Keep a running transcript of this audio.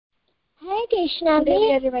Hare Krishna.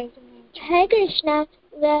 Hare Krishna.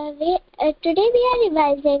 Today we are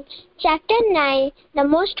revising Chapter 9, the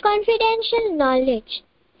most confidential knowledge.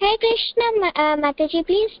 Hare Krishna, Mataji,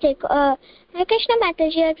 please take. Hare Krishna,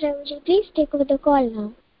 Mataji or Prabhuji, please take over the call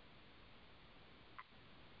now.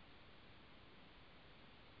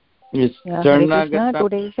 Yes, Hare Krishna.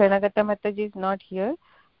 Today Sharanagata Mataji is not here,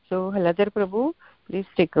 so Haladhar Prabhu, please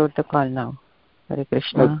take over the call now. Hare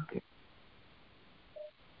Krishna. Okay.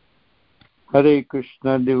 Hare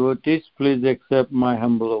Krishna devotees, please accept my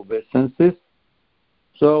humble obeisances.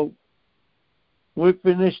 So, we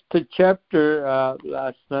finished the chapter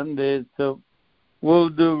last Sunday, so we'll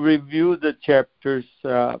review the chapters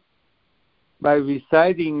by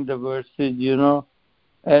reciting the verses,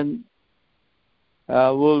 and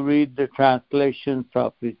we'll read the translations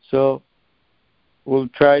of it. So, we'll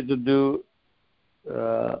try to do,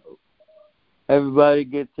 everybody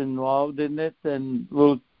gets involved in it, and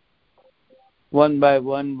we'll one by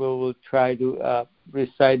one we will try to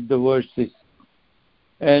recite the verses.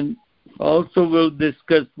 And also we'll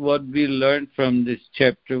discuss what we learned from this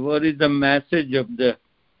chapter. What is the message of the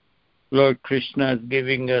Lord Krishna is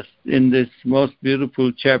giving us in this most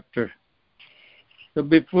beautiful chapter. So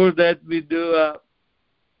before that we do,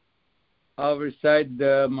 I'll recite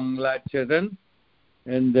the Mangalacharan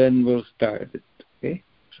and then we'll start it. Okay?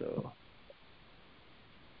 So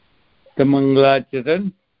the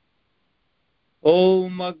Mangalacharan.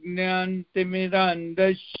 Om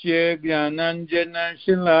Ajnantimirandasya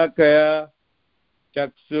Jnananjanashalakaya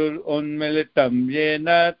Chakshur Unmilitam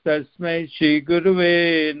Yena Tasmai Shri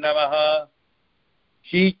Guruve Namaha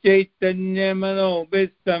Shri Chaitanya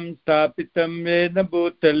Manobhistam Stapitam Yena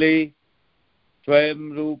Bhutale Swayam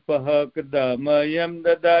Rupaha Kadamayam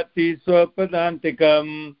Dadati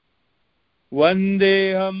Swapadantikam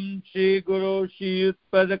Vandeham Shri Guru Shri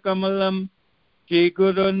Utpadakamalam Shri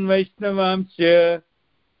Gurun Vaishnavamsya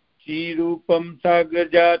Shri Rupam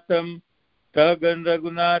Sagrajatam Tagan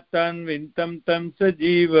Raghunathan Vintam Tam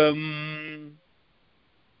Sajivam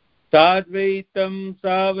Sadvaitam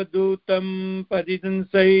Savadutam Paditan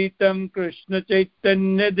Sahitam Krishna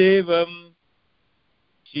Chaitanya Devam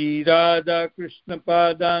Shri Radha Krishna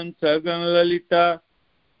Padan Sagan Lalita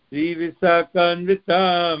Shri Visakan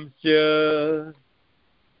Vitamsya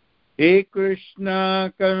He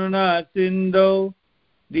Krishna Karuna Sindho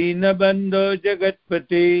Dinabandho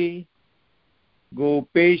Jagatpati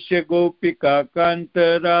Gopesha Gopika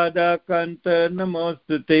Kanta Radha Kanta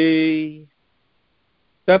Namostute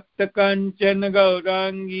Sapta Kanchana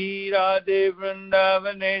Gaurangi Radhe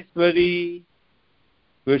Vrindavaneshwari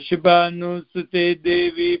Vrishabhanu Sute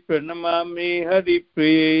Devi Pranamami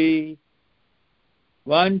Haripriye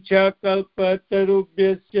Vancha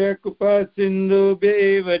kalpatarubhyasya kupa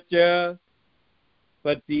sindhubhyeva cha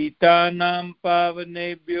patitanam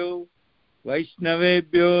pavanebhyo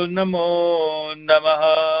vaishnavebhyo namo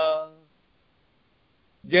namaha.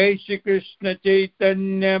 Jai Shri Krishna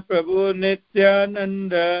Chaitanya Prabhu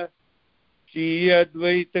Nityananda Shri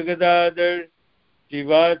Advaita Gadadhar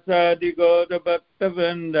Shivasadi Gauda Bhakta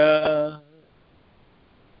Vrinda.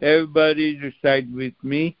 Everybody recite with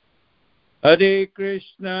me. Hare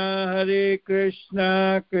Krishna,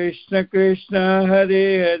 Krishna Krishna,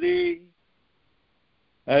 Hare Hare,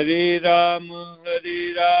 Hare Rama,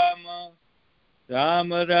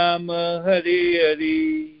 Rama Rama, Hare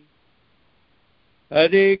Hare.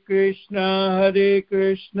 Hare Krishna,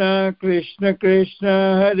 Krishna Krishna,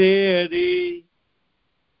 Hare Hare,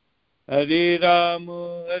 Hare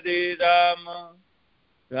Rama,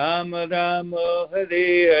 Rama Rama,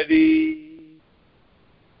 Hare Hare.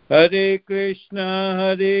 Hare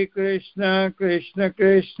Krishna, Krishna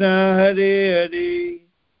Krishna, Hare Hare,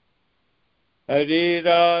 Hare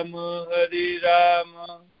Rama,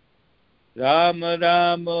 Rama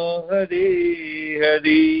Rama, Hare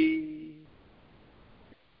Hare.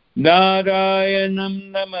 Narayanam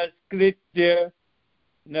namaskritya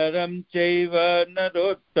naram chaiva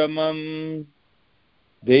narottamam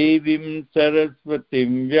devim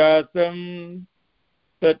saraswatim vyasam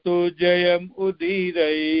tato jayam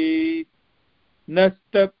udirayet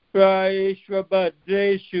nastaprayeshva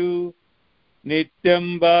bhadreshu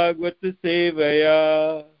nityam bhagavata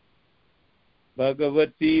sevaya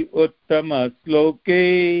bhagavati uttama sloke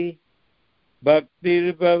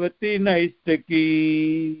bhaktir bhavati naistaki.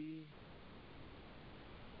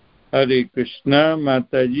 Hare Krishna,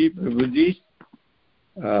 Mataji, Prabhuji.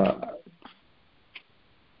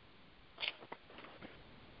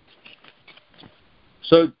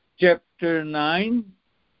 So chapter 9,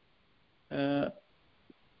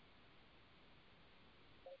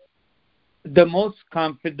 the most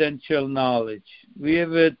confidential knowledge. We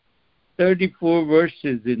have 34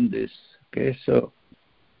 verses in this. Okay, so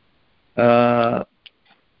I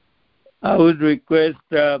would request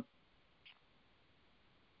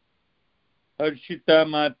Harshita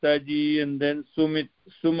Mataji and then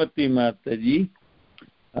Sumati Mataji.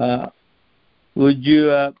 Would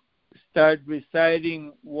you start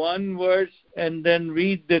reciting one verse and then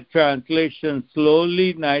read the translation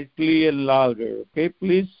slowly, nicely, and louder? Okay,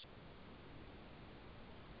 please.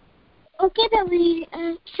 Okay, Prabhuji.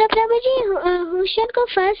 So, Prabhuji, who should go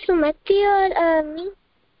first, Sumati or me?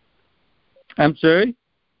 I'm sorry?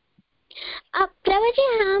 Prabhuji,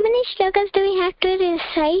 how many shlokas do we have to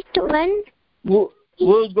recite? One?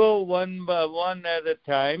 We'll go one by one at a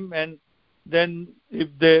time, and then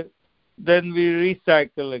then we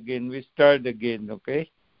recycle again. We start again, okay?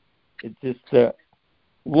 It's just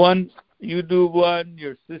one. You do one,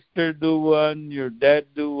 your sister do one, your dad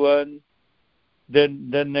do one,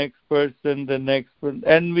 then the next person,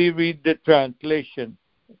 and we read the translation,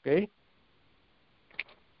 okay?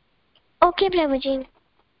 Okay, Prabhuji.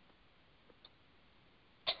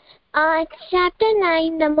 Chapter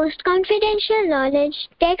 9, the most confidential knowledge,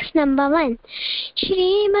 text number 1.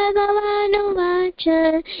 Shri Bhagavanu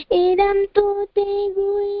Vacha Idam tu te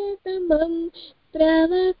guyatamam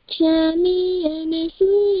pravakshami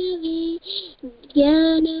anasuyavi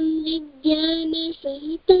Jnanam vijnana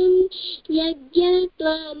sahitam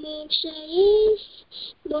yajnatva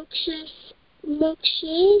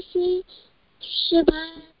mokshase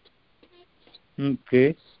shabhat. Okay.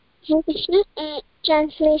 Hare Krishna.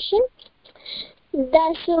 Translation.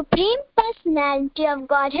 The Supreme Personality of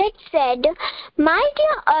Godhead said, My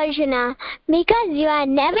dear Arjuna, because you are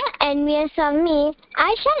never envious of me,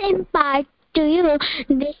 I shall impart to you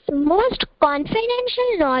this most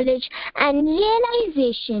confidential knowledge and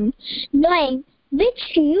realization, knowing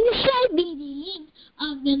which you shall be relieved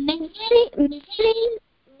of the miseries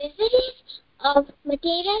of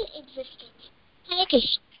material existence. Hare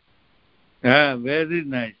Krishna. Very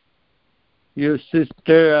nice. Your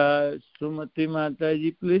sister Sumati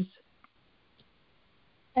Mataji, please.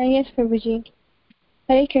 Yes, Prabhuji.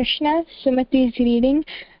 Hare Krishna. Sumati is reading.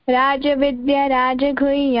 Raja Vidya Raja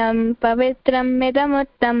Ghuyam Pavitram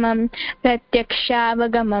Midamuttamam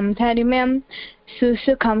Pratyakshaavagamam Dharmyam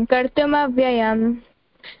Susukham Kartum Avyayam.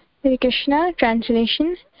 Hare Krishna.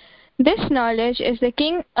 Translation. This knowledge is the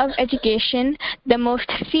king of education, the most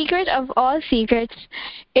secret of all secrets.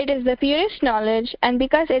 It is the purest knowledge, and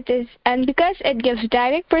because it gives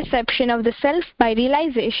direct perception of the self by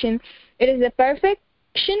realization, it is the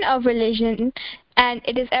perfection of religion, and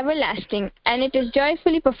it is everlasting, and it is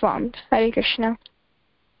joyfully performed. Hare Krishna.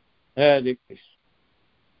 Hare Krishna.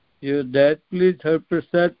 Your dad, please, Har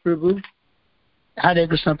Prasad Prabhu. Hare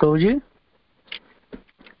Krishna Prabhuji.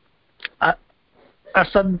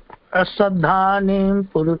 असद्धानीं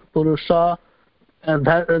पुरुषा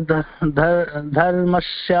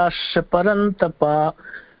धर्मस्यास्य परन्तपा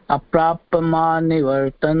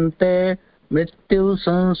अप्राप्यमानिवर्तन्ते मृत्यु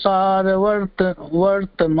संसार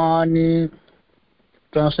वर्तमानि.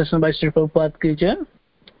 Translation by Sri Prabhupada ki jai.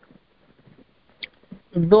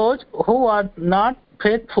 Those who are not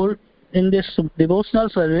faithful in this devotional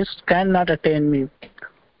service cannot attain me.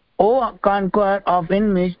 O conqueror of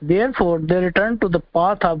enemies, therefore they return to the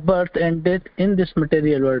path of birth and death in this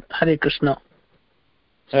material world. Hare Krishna.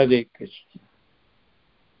 Hare Krishna.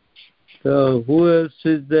 So who else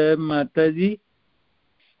is there, Mataji?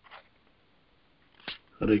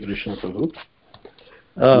 Hare Krishna Prabhu.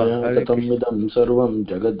 Hare Katam Krishna. idam sarvam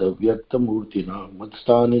jagadyaktamurtina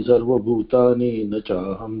matstani sarvabhutani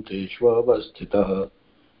nachaham teshvavastitah.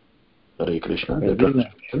 Hare Krishna. The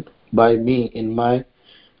translation. By me, in my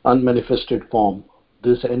unmanifested form,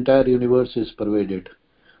 this entire universe is pervaded.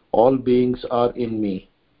 All beings are in me,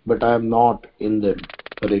 but I am not in them.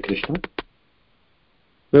 Hare Krishna.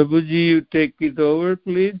 Prabhuji, you take it over,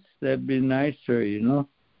 please. That'd be nicer,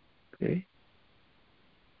 Okay.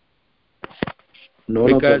 No,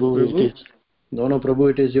 Prabhu. Prabhu,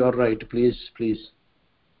 it is your right. Please.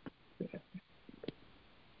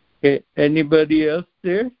 Okay. Anybody else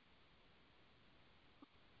there?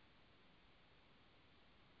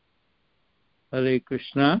 Hare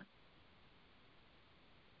Krishna.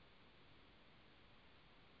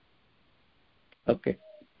 Okay.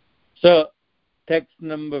 So, text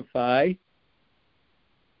number 5.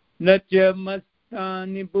 Nacha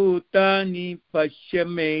mastani bhutani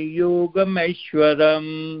pashyame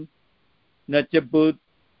yogameshwaram nacha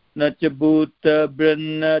bhuta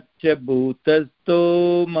brahnacha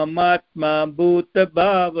bhutasto mamatma bhuta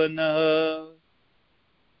bhavana.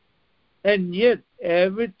 And yet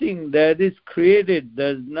everything that is created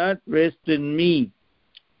does not rest in me.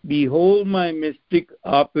 Behold my mystic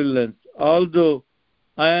opulence. Although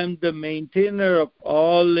I am the maintainer of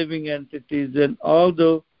all living entities, and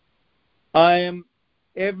although I am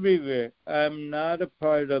everywhere, I am not a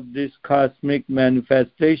part of this cosmic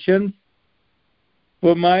manifestation.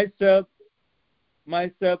 For myself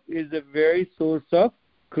is the very source of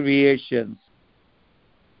creations.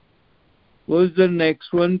 What's the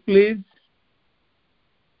next one, please?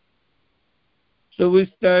 So we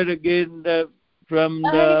start again from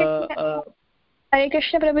the... Hare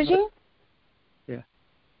Krishna, Prabhuji. Yeah.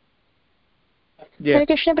 Hare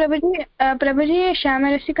Krishna, Prabhuji. Prabhuji,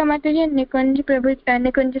 Shyama Rasika Mataji and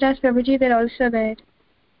Nikunjaras Prabhuji, they're also there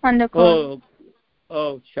on the call.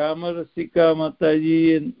 Oh, Shyama Rasika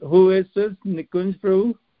Mataji, and who is this? Nikunj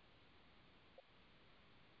Prabhu?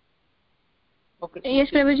 Okay. Yes,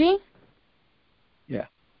 Prabhuji. Yeah.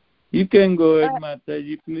 You can go ahead,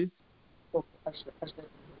 Mataji, please.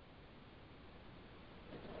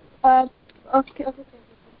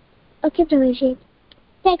 Okay, Prabhuji.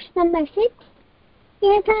 Text number 6.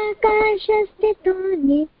 यथाकाशस्थितो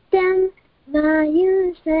नित्यं वायु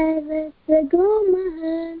सर्वत्र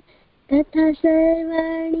गोमहान् तथा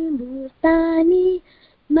सर्वाणि भूतानि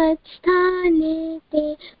मत्स्थाने ते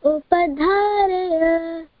उपधारय.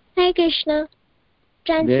 Hare Krishna.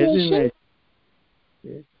 Translation. Very nice.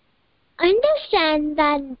 Yes. Understand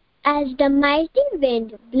that as the mighty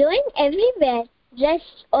wind blowing everywhere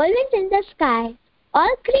rests always in the sky,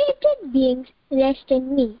 all created beings rest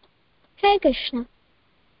in me. Hare Krishna.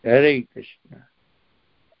 Hare Krishna.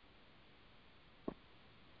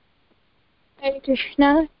 Hare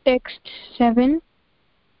Krishna. Text 7.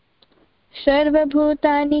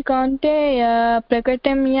 सर्वभूतानि कौन्तेय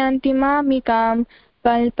प्रकृतिं यान्ति मामिकां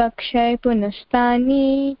कल्पक्षय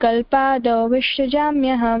पुनस्तानि कल्पादौ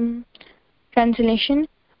विसृजाम्यहम्. Translation.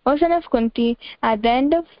 O son of Kunti, at the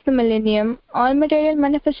end of the millennium, all material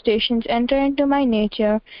manifestations enter into my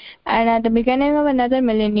nature, and at the beginning of another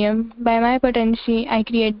millennium, by my potency, I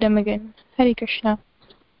create them again. Hare Krishna.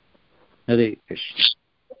 Hare Krishna.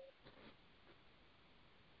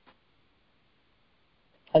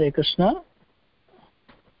 Hare Krishna.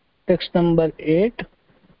 Text number 8.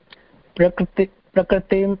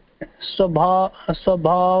 Prakritim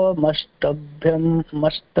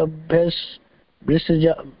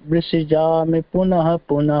स्वभावमस्तभ्यस्मृसिजामि पुनः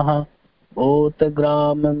पुनः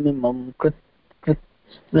भूतग्राममिमं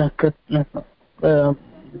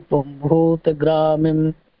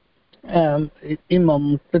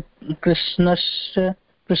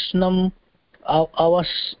कृष्णम्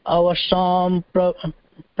अवशां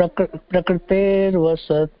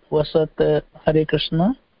प्रकृतेर्वसत्. हरे Krishna.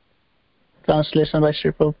 Translation by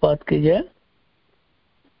Sri Prabhupada ki jai.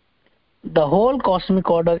 The whole cosmic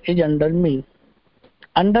order is under me.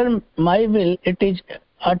 Under my will, it is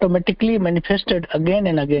automatically manifested again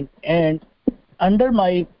and again, and under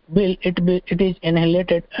my will, it is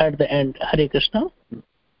annihilated at the end. Hare Krishna.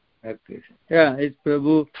 Hare Krishna. Yeah, it's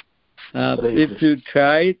Prabhu. If you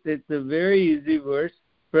try it, it's a very easy verse.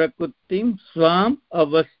 Prakutim swam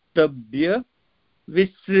avastabhya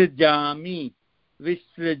visrajami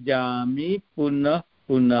punah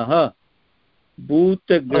punah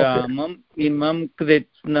bhutagramam imam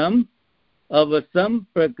kritsnam avasam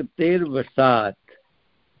prakrtir vasat.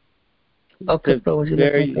 Okay, Prabhuji,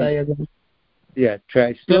 let me try again. Yeah,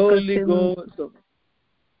 try. Slowly go.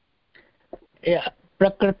 Yeah.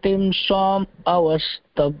 Prakritim swam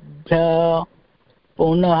avastabhya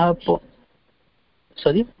punah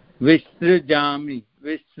sorry? Visrajami.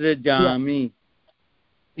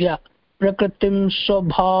 Yeah. Prakritim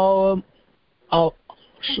swabhavam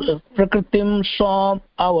Prakritim swam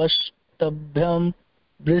avastabhyam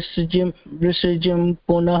vrisijim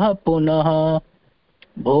punah punah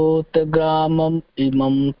bhutagramam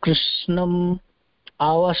imam krishnam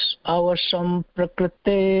avasam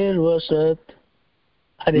prakritirvasat.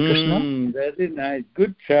 Hare Krishna. Very nice.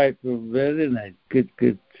 Good try, Prabhu. Very nice. Good,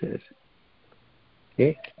 sir.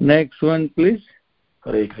 Okay. Next one, please.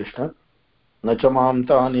 Hare Krishna. न च मां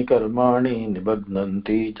तानि कर्माणि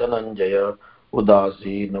निबध्नन्ति धनञ्जय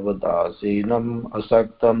उदासीनवदासीनम्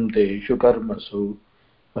असक्तं तेषु कर्मसु.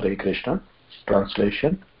 Hare Krishna.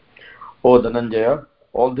 Translation. O Dhananjaya,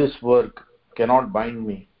 all this work cannot bind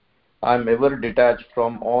me. I am ever detached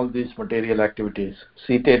from all these material activities,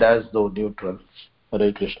 seated as though neutral.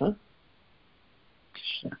 Hare Krishna.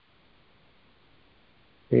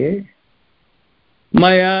 Okay.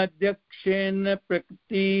 Mayadyakshen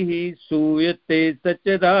prakritihi suyate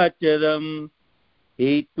sacharacharam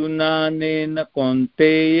hetunanena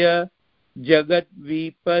kaunteya jagat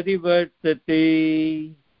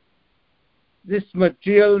viparivartate. This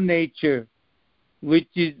material nature which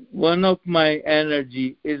is one of my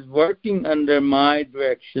energy, is working under my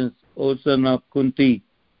directions, O son of Kunti,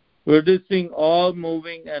 producing all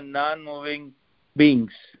moving and non-moving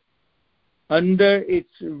beings. Under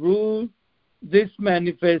its rule, this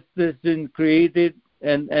manifestation created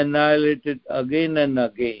and annihilated again and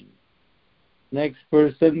again. Next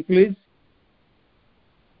person, please.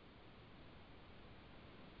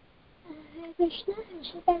 Hare Krishna,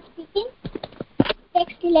 Harshita speaking.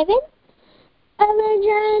 Text 11.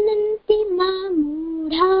 Avajananti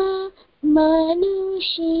mamudha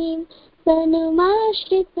manushim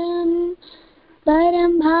tanumashritam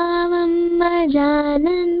param bhavam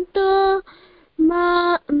ajananto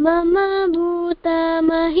mama bhuta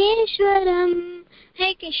maheshwaram.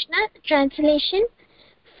 Hare Krishna. Translation.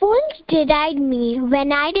 Fools deride me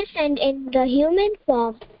when I descend in the human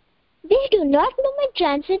form. They do not know my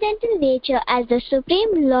transcendental nature as the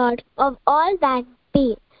Supreme Lord of all that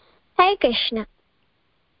be. Hare Krishna.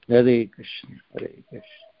 Hare Krishna. Hare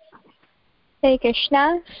Krishna. Hare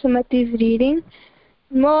Krishna. Sumati is reading.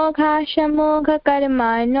 Moghasha mogha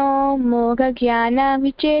karmano mogha jnana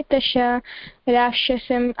vichetasha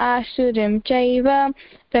rakshasam asurim chaiva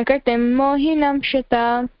prakritim mohinam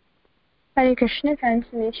shita. Hare Krishna.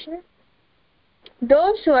 Translation.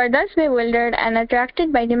 Those who are thus bewildered and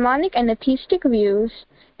attracted by demonic and atheistic views,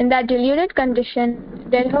 in that deluded condition,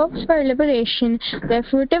 their hopes for liberation, their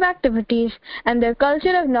fruitive activities, and their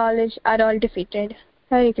culture of knowledge are all defeated.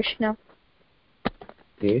 Hare Krishna.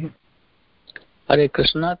 Okay. Hare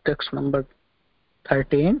Krishna, text number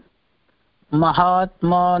 13.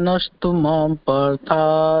 Mahatmanastu mam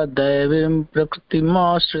partha devim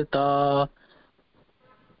prakritimāshrita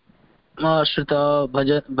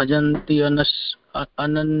bhajanti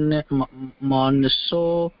ananya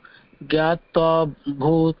manaso gyatva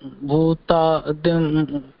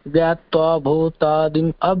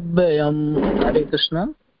bhutadim abhyam. Hare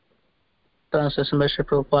Krishna. Translation by Sri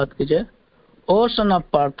Prabhupada ki jai. O son of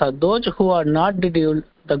Partha, those who are not deluded,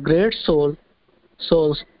 the great souls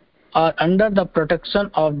are under the protection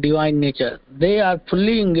of divine nature. They are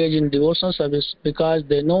fully engaged in devotional service because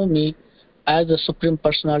they know me as the Supreme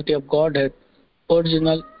Personality of Godhead,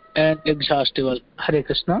 original and exhaustible. Hare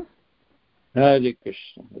Krishna. Hare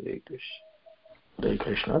Krishna. Hare Krishna. Hare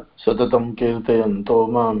Krishna. Satatam kirtayanto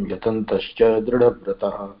mam yatantascha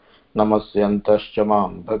dridhabratah namasyantascha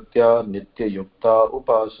mam bhaktya nityayukta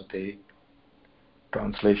upasate.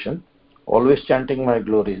 Translation. Always chanting my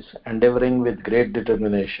glories, endeavoring with great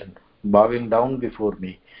determination, bowing down before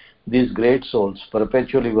me, these great souls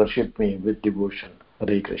perpetually worship me with devotion.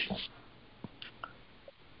 Hare Krishna.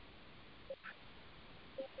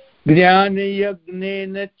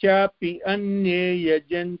 Jnana chapi anye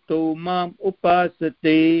yajanto mam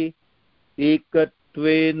upasate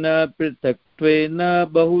ekatvena pritaktvena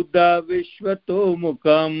bahuda vishvato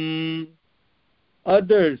mukam.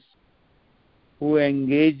 Others who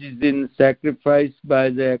engages in sacrifice by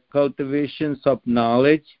the cultivations of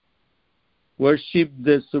knowledge worship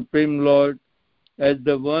the Supreme Lord as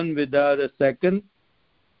the one without a second,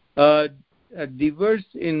 diverse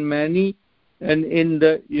in many and in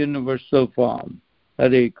the universal form.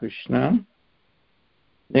 Hare Krishna.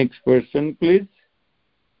 Next person, please.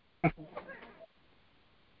 Hare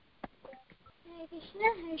Krishna.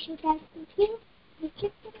 Harshita speaking.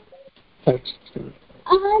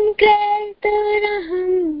 Aham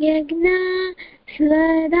karturaham yagna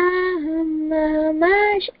swadaham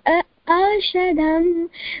aushadham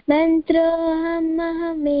mantroham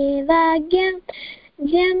ahamevagyam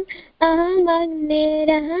jam aham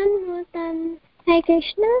agneraham hutam. Hare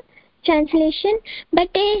Krishna. Translation. But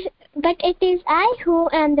it is I who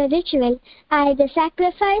am the ritual, I the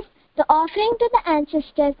sacrifice, the offering to the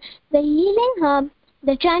ancestors, the healing herb,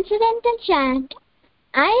 the transcendental chant.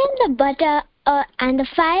 I am the butter and the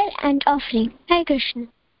fire and offering. Hare Krishna.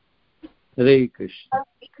 Hare Krishna.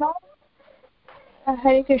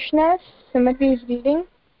 Hare Krishna. Sumati is reading.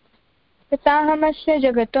 Pitahamasya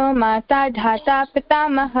jagato mata dhata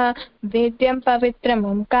pitamaha vedyam pavitram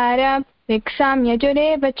omkara viksam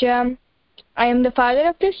yajurevacha. I am the father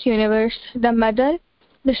of this universe, the mother,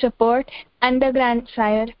 the support, and the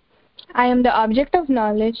grandsire. I am the object of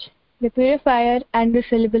knowledge, the purifier, and the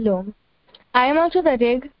syllable Om. I am also the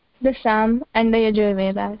Rig, the Sam, and the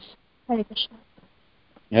Yajurvedas. Hare Krishna.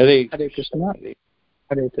 Hare Krishna.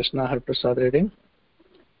 Hare Krishna. Har Prasad reading.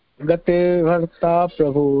 Gate Bharta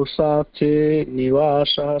Prabhu Sakche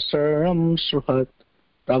Nivasa Saranam Suhat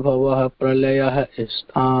Prabhavah Pralayah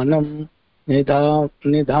Isthanam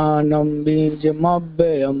Nidhanam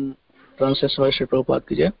Bijamabhyam. Translation by Sri Prabhupada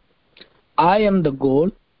ki jai. I am the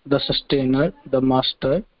goal, the sustainer, the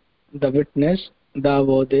master, the witness,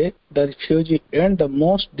 Davode, the refugee and the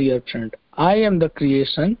most dear friend. I am the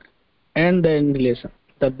creation and the annihilation,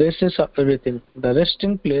 the basis of everything, the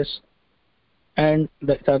resting place and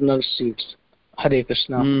the eternal seeds. Hare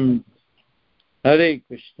Krishna. Hare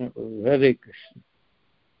Krishna, Prabhu. Hare Krishna.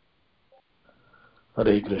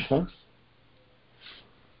 Hare Krishna.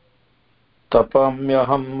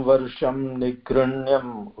 Tapamyaham varsham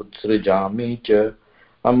nigrunyam utsrijami cha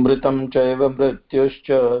amritam chaiva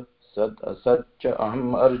mrityuscha sat asat cha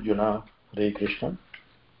aham Arjuna. Hare Krishna.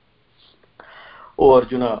 O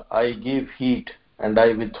Arjuna, I give heat and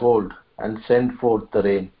I withhold and send forth the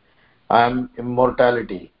rain. I am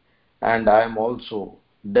immortality and I am also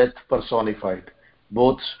death personified.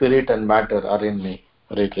 Both spirit and matter are in me.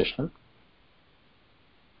 Hare Krishna.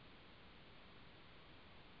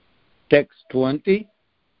 Text 20.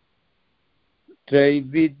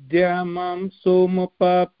 Traividyamam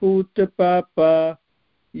somapaputa papa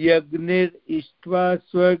yagnir ishtva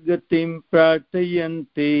swargatim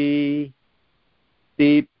prarthayanti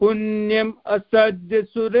te punyam asadya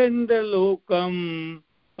surendra lokam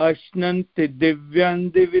ashnanti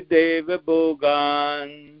divyan divideva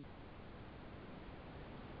bhogan.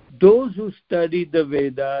 Those who study the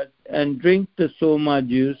Vedas and drink the Soma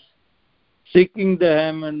juice, seeking the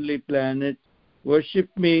heavenly planets, worship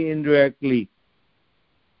me indirectly.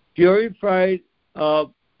 Purified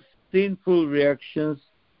of sinful reactions,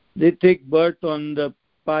 they take birth on the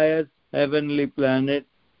pious heavenly planet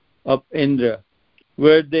of Indra,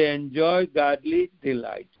 where they enjoy godly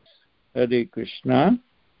delights. Hare Krishna.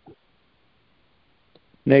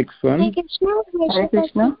 Next one. Hare Krishna. Hare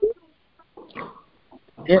Krishna.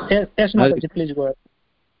 Yes, Mataji, please go ahead.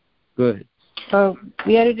 Go ahead.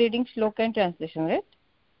 We are reading shloka and translation, right?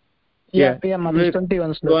 Yeah, Mataji,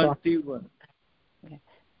 21 sloka. 21.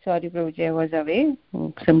 Sorry, Prabhuji, I was away.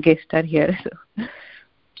 Some guests are here, so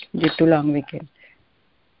due to long weekend.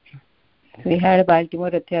 We had Baltimore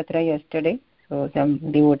Rath Yatra yesterday, so some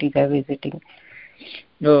devotees are visiting.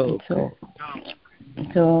 Oh,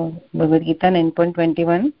 So Bhagavad Gita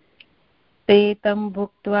 9.21. Te tam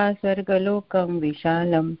bhuktva sargalokam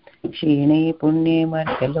vishalam shine punye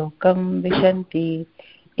margalokam vishanti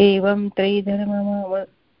evam tridharmam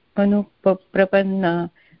anuprapanna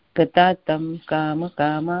gatatam kama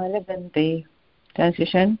kama labante.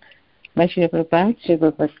 Translation by Srila Prabhupada, Sri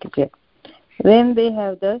Prabhupada ki jai. When they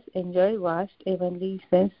have thus enjoyed vast heavenly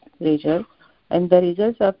sense pleasure and the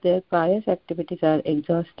results of their pious activities are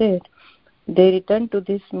exhausted, they return to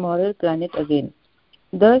this moral planet again.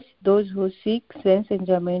 Thus, those who seek sense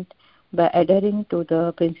enjoyment by adhering to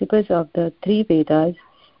the principles of the three Vedas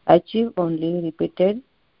achieve only repeated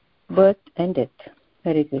birth and death.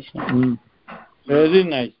 Hare Krishna. Very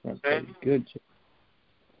nice, Mataji. Good job.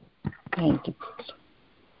 Thank you.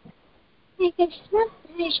 Hare Krishna.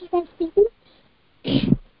 Rishika speaking.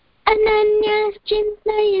 Ananyas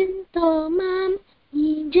chintayanto mam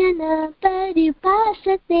ye jana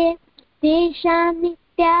paripasate tesham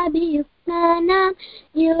nityabhiyuktanam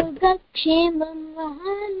yogakshemam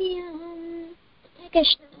vahanyaham. Hare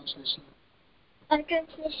Krishna.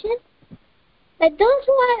 Translation. But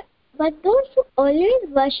those who always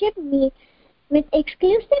worship me with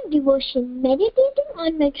exclusive devotion, meditating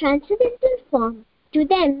on my transcendental form, to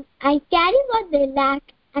them I carry what they lack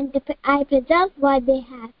and I preserve what they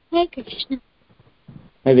have. Hare Krishna.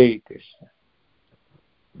 Hare Krishna.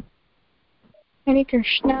 Hare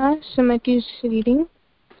Krishna. Sumati is reading.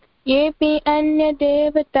 Yepi anya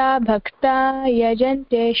devata bhakta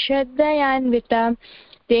yajante shraddhayanvita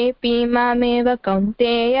tepi mameva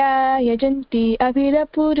kaunteya yajanti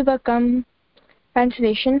abhidapurvakam.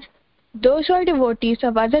 Translation. Those who are devotees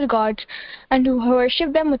of other gods and who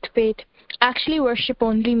worship them with faith actually worship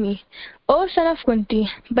only me, O son of Kunti,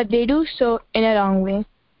 but they do so in a wrong way.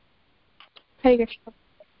 Hare Krishna.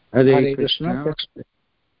 Hare Krishna.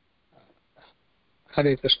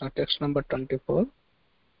 Hare Krishna. Text number 24.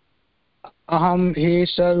 Aham hi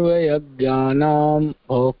sarvayajnanam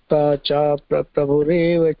bhokta cha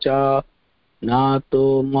prabhurev cha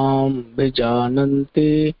nato mam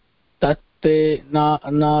vijananti tatte na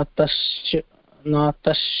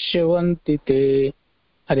tashyavanti te.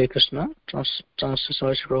 Hare Krishna.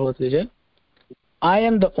 Translation. I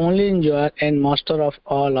am the only enjoyer and master of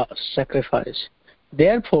all sacrifice.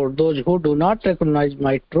 Therefore, those who do not recognize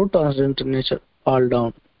my true transcendental nature fall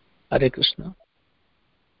down. Hare Krishna.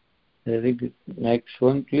 Very good. Next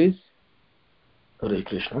one, please. Hare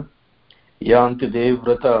Krishna. Yanti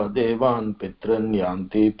devrata devan pitran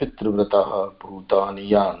yanti pitrvrataha bhutani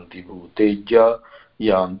yanti bhutejya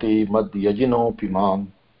yanti madhyajinopi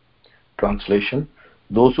mam. Translation.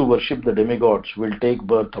 Those who worship the demigods will take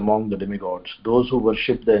birth among the demigods. Those who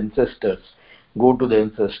worship the ancestors Go to the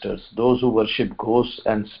ancestors. Those who worship ghosts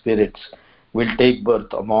and spirits will take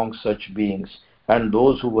birth among such beings, and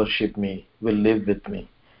those who worship me will live with me.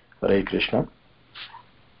 Hare Krishna.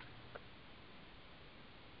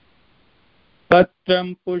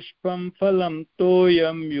 Patram pushpam phalam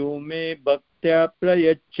toyam yo me bhaktya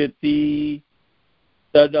prayachati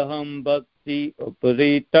tadaham bhakti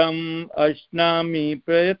uparitam ashnami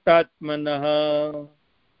prayatatmanah.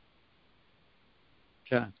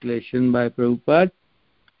 Translation by Prabhupada.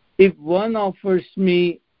 If one offers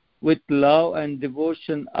me with love and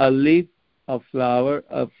devotion a leaf, a flower,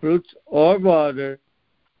 a fruit, or water,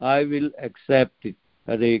 I will accept it.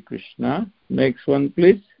 Hare Krishna. Next one,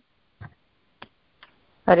 please.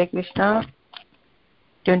 Hare Krishna.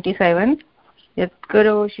 27. Yat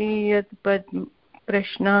karoshi yat pad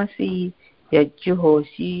prashnasi yat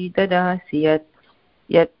juhosi dadasi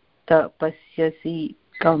yat tapasyasi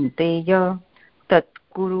kaunteya tat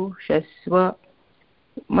kuru shasva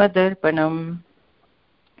madarpanam.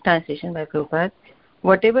 Translation by Prabhupada.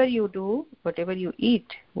 Whatever you do, whatever you eat,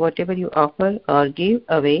 whatever you offer or give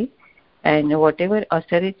away, and whatever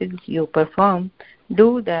austerities you perform,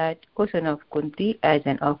 do that, O son of Kunti, as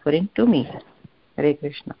an offering to me. Hare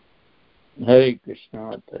Krishna. Hare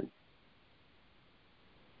Krishna.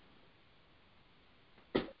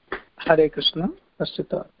 Hare Krishna.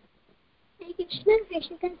 Asita. Hare Krishna,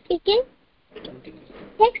 Krishna speaking.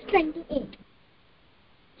 Text 28.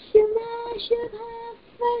 Shubha Shubha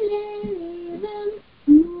Phalevam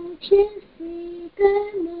Mokshasya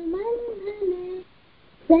Karma Mandhane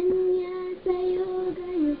Sannyasa Yoga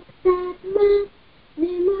Yuktatma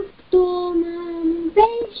Vimukto Mam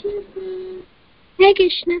Vaishnasi. Hare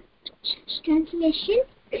Krishna. Translation.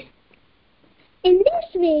 In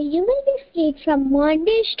this way, you will be freed from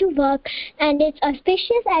bondage to work and its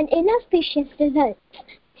auspicious and inauspicious results.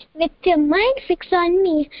 With your mind fixed on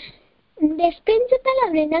me, this principle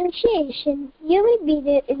of renunciation, you will be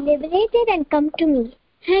liberated and come to me.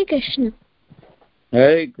 Hare Krishna.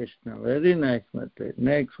 Hare Krishna. Very nice, Mate.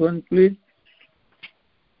 Next one, please.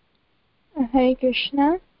 Hare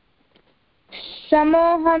Krishna.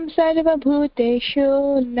 Samoham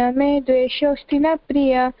sarvabhuteshu na me dveshosti na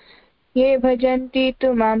priya ye bhajanti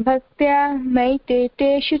tu mam bhaktya maite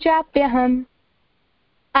teshu chapyaham.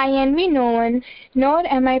 I envy no one, nor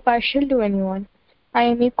am I partial to anyone. I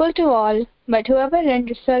am equal to all, but whoever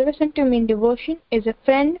renders service unto me in devotion is a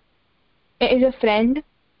friend, is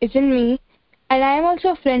in me, and I am also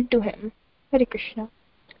a friend to him. Hare Krishna.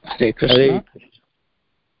 Hare Krishna. Hare Krishna.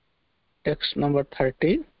 Text number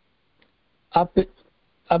 30.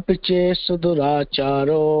 Apiche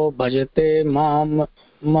suduracharo bhajate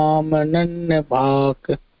mamananya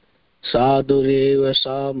bhak sadureva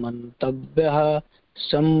sa mantavyah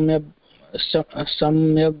samyab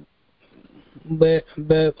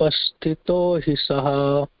vyavastito hi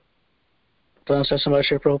saha. Translation by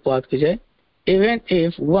Sri Prabhupada ki jai. Even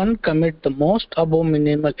if one commit the most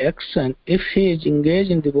abominable action, if he is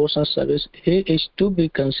engaged in devotional service, he is to be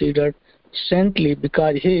considered saintly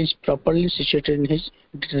because he is properly situated in his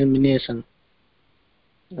determination.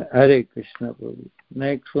 Hare Krishna, Prabhu.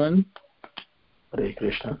 Next one. Hare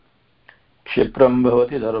Krishna. Kshipram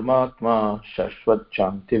bhavati dharmatma shashvat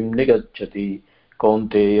shantim nigacchati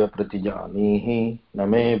kaunteya pratijanihi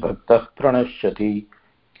name bhaktah pranashyati.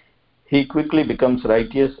 He quickly becomes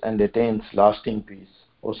righteous and attains lasting peace.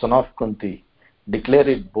 O son of Kunti, declare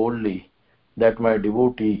it boldly that my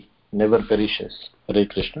devotee never perishes. Hare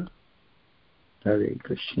Krishna. Hare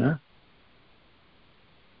Krishna.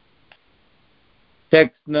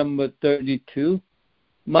 Text number 32.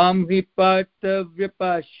 Mam hi partha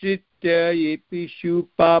vyapashritya yepishu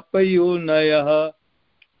papayonayah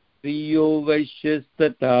priyo vaishyas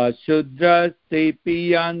tatha shudras tepi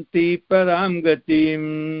yanti param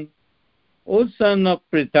gatim. O son of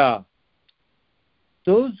Pritha,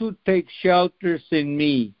 those who take shelters in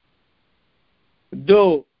me,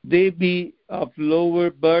 though they be of lower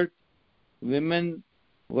birth, women,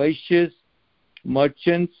 Vaishyas,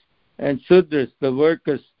 merchants, and Sudras, the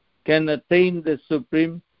workers, can attain the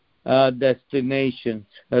supreme destinations.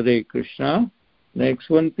 Hare Krishna. Next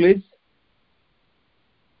one, please.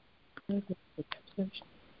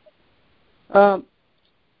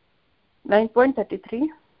 9.33.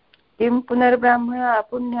 Kim punarbrahmana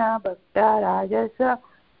apunya bhakta rajasa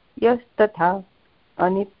yastatha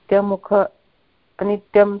anityam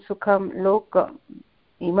sukham loka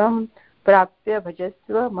imam prapya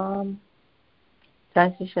bhajasva mam.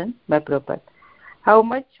 Translation by Prabhupada. How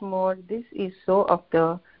much more this is so of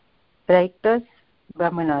the righteous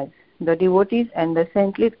brahmanas, the devotees and the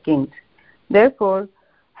saintly kings. Therefore,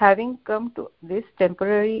 having come to this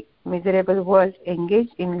temporary miserable world, engage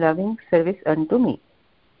in loving service unto me.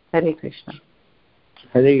 Hare Krishna.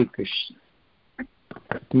 Hare Krishna.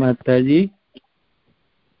 Mataji.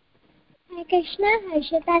 Hare Krishna,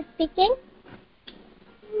 Harshita speaking.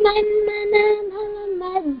 Manmana bhava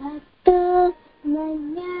madbhakto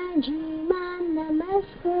manyaji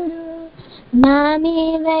namaskuru mame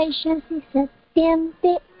vaishasi satyam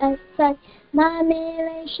te asat mame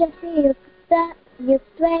vaishasi yukta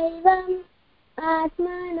yuktvaivam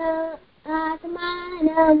atmanam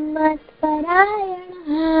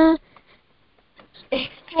matparayana.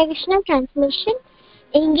 Hare Krishna translation.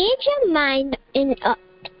 Engage your mind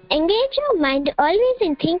always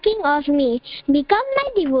in thinking of me. Become my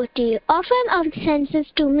devotee. Offer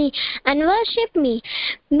obeisances to me and worship me.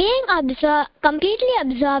 Being completely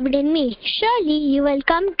absorbed in me, surely you will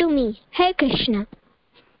come to me. Hare Krishna.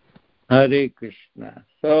 Hare Krishna.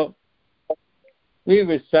 So, we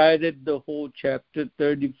recited the whole chapter,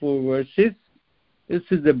 34 verses. This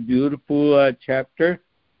is a beautiful chapter.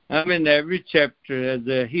 I mean, every chapter has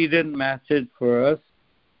a hidden message for us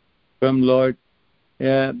from Lord.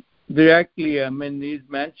 Directly, I mean, he's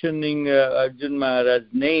mentioning Arjun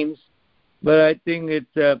Maharaj's names, but I think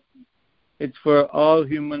it's for all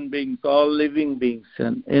human beings, all living beings,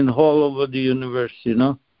 and all over the universe,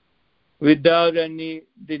 without any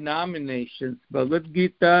denominations. Bhagavad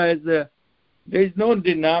Gita there's no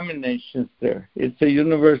denominations there. It's a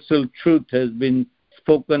universal truth has been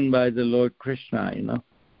spoken by the Lord Krishna,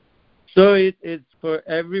 So it's for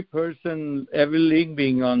every person, every living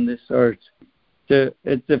being on this earth.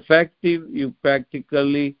 It's effective. You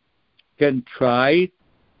practically can try it,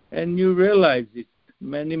 and you realize it.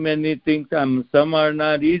 Many things. Some are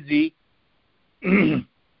not easy,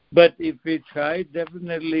 but if we try,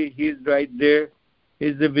 definitely He's right there.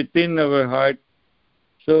 He's within our heart.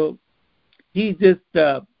 So He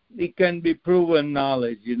can be proven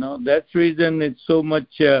knowledge. That's the reason it's so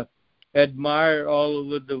much admired all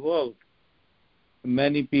over the world.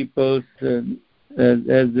 Many people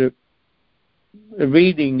as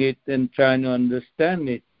reading it and trying to understand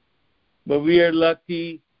it. But we are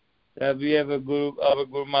lucky that we have our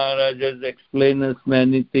Guru Maharaj has explained us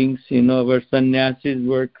many things. Our sannyasis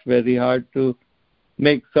work very hard to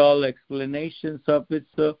make all explanations of it.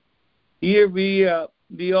 So here we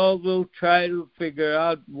all will try to figure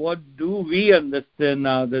out what do we understand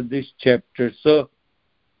out of this chapter. So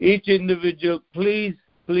each individual, please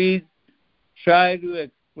try to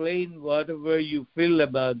explain whatever you feel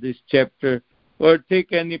about this chapter, or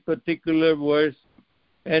take any particular verse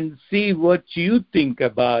and see what you think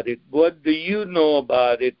about it. What do you know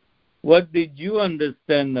about it? What did you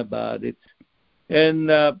understand about it? And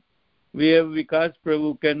we have Vikas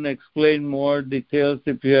Prabhu can explain more details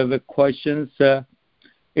if you have questions.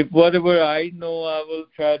 If whatever I know, I will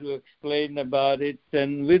try to explain about it,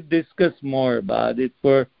 and we'll discuss more about it.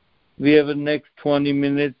 We have the next 20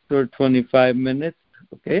 minutes or 25 minutes,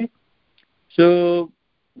 okay? So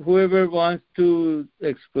whoever wants to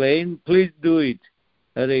explain, please do it.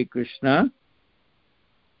 Hare Krishna.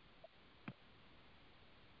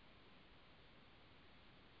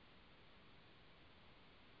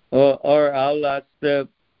 Or I'll ask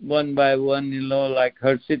one by one, like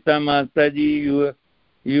Harshita Mataji,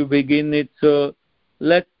 you begin it. So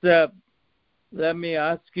let me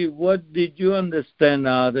ask you, what did you understand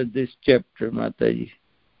out of this chapter, Mataji?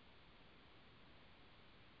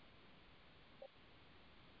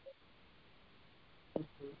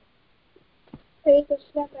 Hare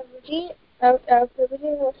Krishna, Prabhuji.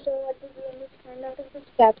 Prabhuji, what did you understand out of this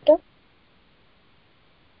chapter?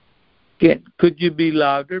 Could you be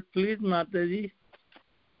louder, please, Mataji?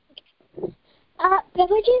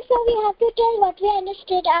 Prabhuji, so we have to tell what we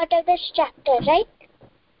understood out of this chapter, right?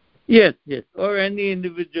 Yes. Or any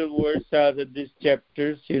individual words out of these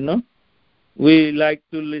chapters, We like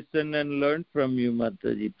to listen and learn from you,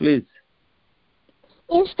 Mataji, please.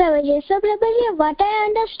 Yes, Prabhuji. So, Prabhuji, what I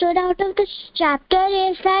understood out of this chapter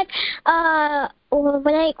is that,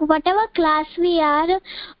 whatever class we are,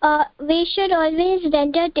 we should always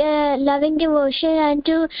render loving devotion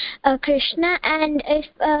unto Krishna, and if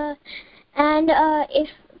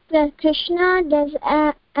Krishna does,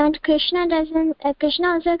 and Krishna doesn't. Krishna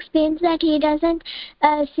also explains that he doesn't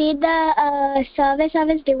see the service of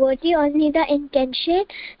his devotee, only the intention.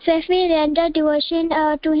 So if we render devotion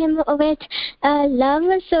to him with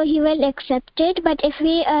love, so he will accept it. But if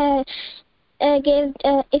we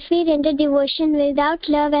if we render devotion without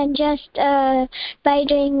love and just by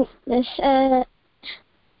doing this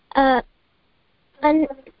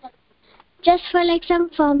just for like some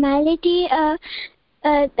formality,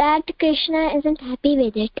 that Krishna isn't happy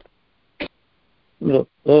with it.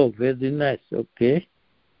 Oh, very nice. Okay.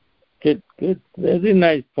 Good. Very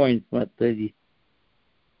nice point, Mataji.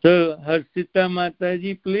 So, Harshita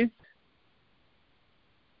Mataji, please.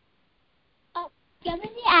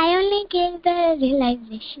 I only gave the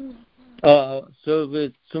realization. So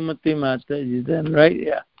with Sumati Mataji then, right?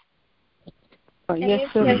 Yeah. Yes,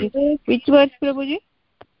 Prabhuji. Which verse, Prabhuji?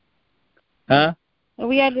 Huh?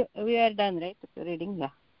 We are done, right? Reading, yeah.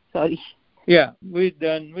 Sorry. Yeah, we're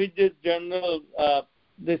done. We just general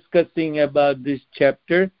discussing about this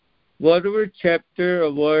chapter. Whatever chapter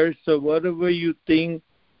or verse or whatever you think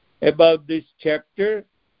about this chapter,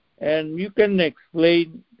 and you can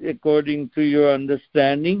explain according to your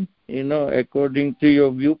understanding, according to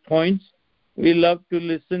your viewpoints. We love to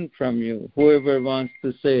listen from you, whoever wants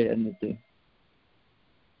to say anything.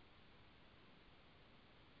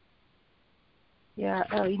 Yeah,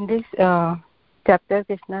 in this chapter,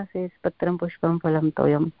 Krishna says, Patram Pushpam Phalam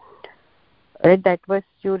Toyam. Right, that was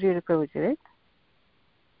you read, Prabhuji, right?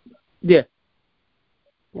 Yeah.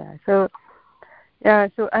 Yeah,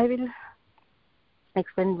 so I will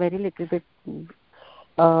explain very little bit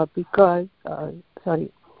because,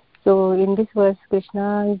 sorry. So in this verse,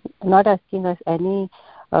 Krishna is not asking us any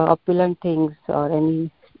opulent things or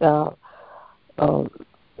any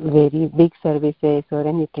very big services or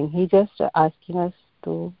anything. He just asking us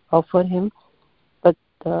to offer him but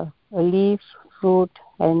leaf, fruit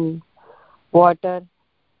and water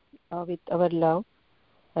with our love,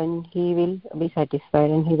 and he will be satisfied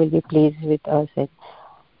and he will be pleased with us. And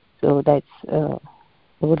so that's I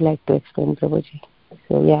would like to explain, Prabhuji.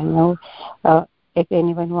 So yeah, now if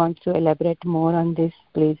anyone wants to elaborate more on this,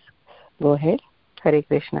 please go ahead. Hare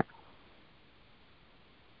Krishna.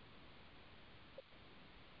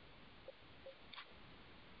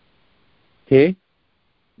 Okay.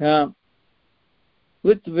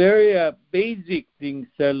 With very basic things,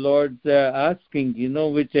 Lord's asking,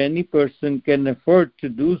 which any person can afford to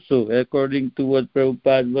do so, according to what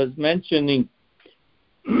Prabhupada was mentioning.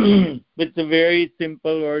 With a very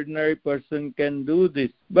simple, ordinary person can do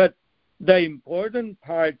this. But the important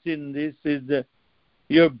parts in this is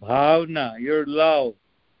your bhavna, your love.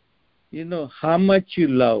 How much you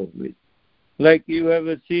love it. Like you have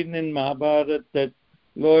seen in Mahabharata that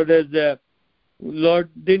Lord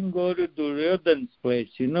didn't go to Duryodhana's place,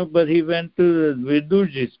 but he went to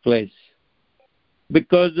Vidurji's place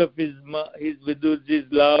because of his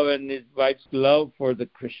Vidurji's love and his wife's love for the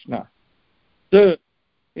Krishna. So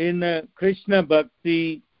in Krishna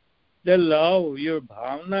Bhakti, the love, your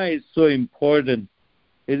bhavna is so important.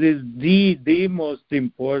 It is the most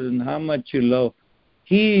important, how much you love.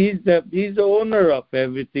 He's the owner of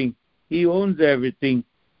everything. He owns everything.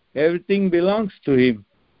 Everything belongs to him.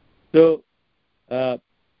 So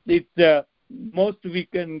it's most we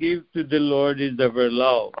can give to the Lord is our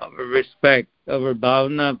love, our respect, our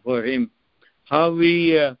bhavna for him. How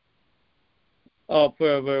we offer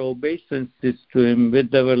our obeisances to him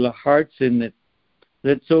with our hearts in it.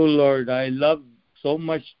 That's, oh Lord, I love so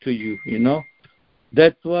much to you,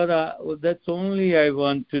 That's only I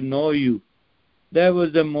want to know you. That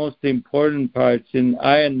was the most important part to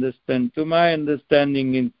my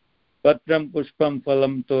understanding in Patram Pushpam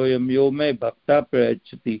Phalam Toyam Yome Bhakta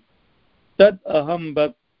Prayachati Tat Aham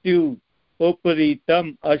Bhaktu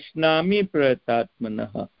Uparitam Ashnami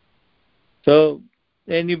Pratatmanaha. So,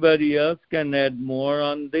 anybody else can add more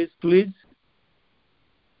on this, please?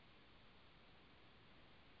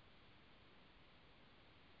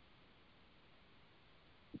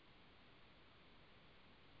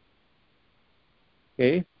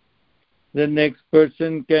 Okay. The next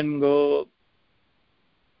person can go.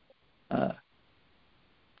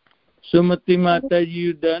 Sumati Mata,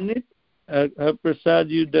 you done it? Prasad,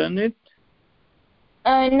 you done it?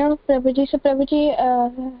 No, Prabhuji. So, Prabhuji,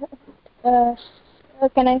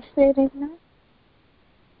 can I say right now?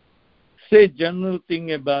 Say general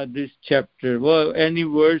thing about this chapter. Well, any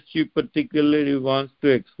verse you particularly want to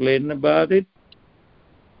explain about it?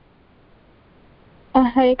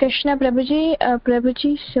 Hare Krishna, Prabhuji.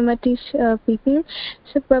 Prabhuji, Sumati speaking.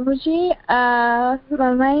 So, Prabhuji,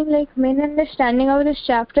 my main understanding of this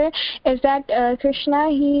chapter is that Krishna,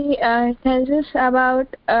 he tells us about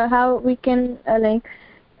how we can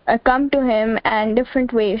come to him and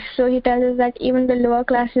different ways. So he tells us that even the lower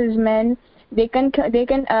classes men, they can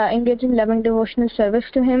engage in loving devotional service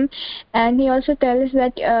to him, and he also tells us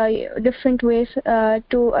that different ways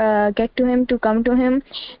to get to him, to come to him.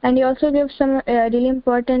 And he also gives some really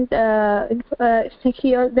important there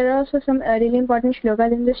are also some really important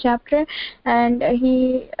shlokas in this chapter, and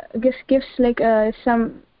he gives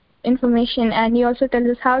some information, and he also tells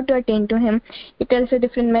us how to attain to him. He tells the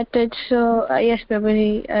different methods. So yes,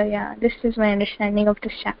 Prabhuji, yeah, this is my understanding of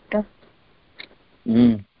this chapter.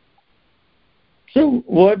 So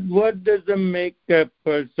what does make a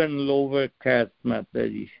person lower caste,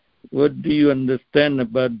 Mataji? What do you understand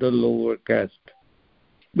about the lower caste?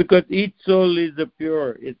 Because each soul is a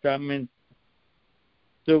pure.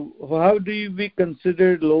 So how do you be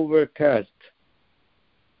considered lower caste?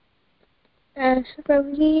 So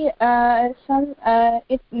probably the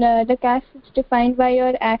caste is defined by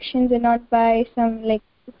your actions and not by some like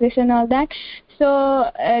this and all that.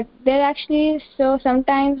 So they're actually, so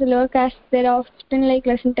sometimes the lower caste, they're often like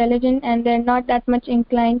less intelligent and they're not that much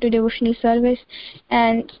inclined to devotional service,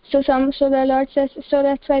 and so the Lord says, so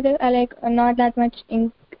that's why they are like not that much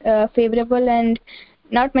favorable, and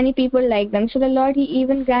not many people like them. So the Lord, he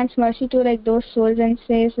even grants mercy to like those souls and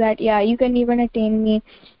says that yeah, you can even attain me,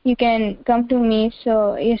 you can come to me.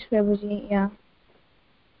 So yes, Prabhuji, yeah.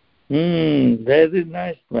 Very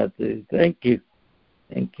nice, Mataji. Thank you.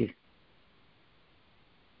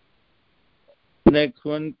 Next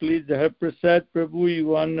one, please. Harprasad Prabhu, you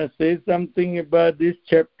want to say something about this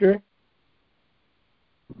chapter?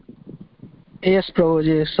 Yes,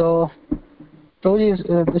 Prabhuji. So,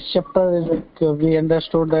 Prabhuji, this chapter is like we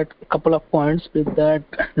understood that a couple of points with that,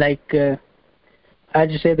 like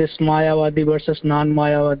as you say, this Mayavadi versus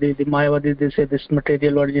non-Mayavadi. The Mayavadi, they say this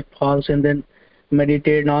material world is false, and then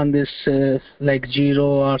meditate on this like zero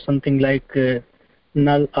or something like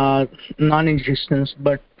null or non-existence.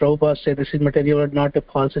 But Prabhupada said this is material world, not a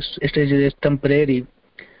false. It is temporary.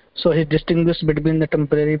 So he distinguished between the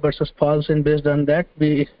temporary versus false, and based on that,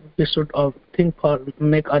 we should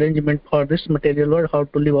make arrangement for this material world, how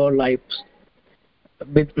to live our lives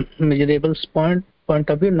with measurable point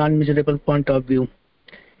of view, non-measurable point of view.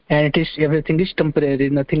 And it is, everything is temporary,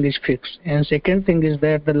 nothing is fixed. And second thing is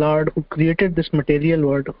that the Lord who created this material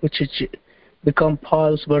world, which is become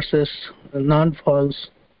false versus non-false,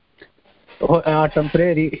 or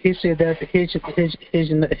temporary, he say that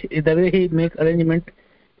the way he make arrangement,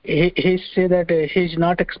 he say that he is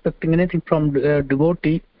not expecting anything from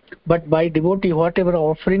devotee, but by devotee whatever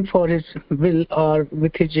offering for his will or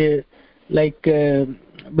with his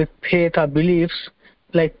with faith or beliefs,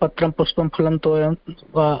 like patram puspam phalam toyam,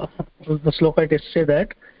 the sloka it is say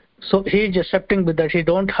that. So he is accepting with that. He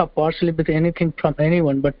don't have partially with anything from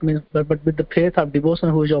anyone, but with the faith of devotion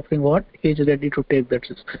who is offering what, he is ready to take that.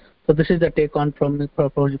 So this is the take on from me for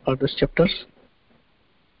this chapters.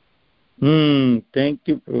 Thank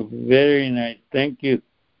you, Prabhu. Very nice. Thank you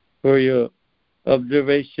for your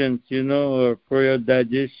observations, or for your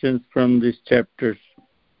digestions from these chapters.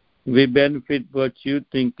 We benefit what you're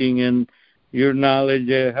thinking, and your knowledge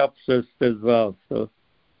helps us as well. So,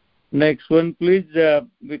 next one, please,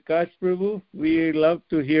 Vikas Prabhu. We love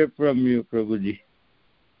to hear from you, Prabhuji.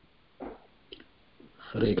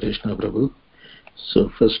 Hare Krishna, Prabhu.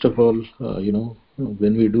 So, first of all,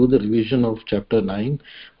 when we do the revision of chapter 9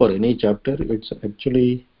 or any chapter, it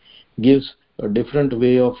actually gives a different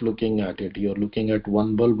way of looking at it. You're looking at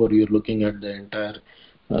one bulb, or you're looking at the entire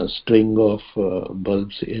string of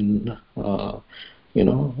bulbs in a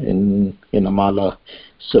mala.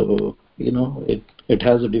 So it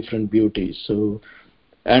has a different beauty. So,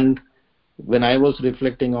 and when I was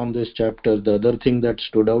reflecting on this chapter, the other thing that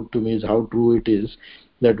stood out to me is how true it is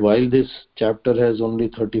that while this chapter has only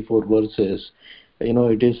 34 verses,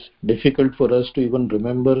 it is difficult for us to even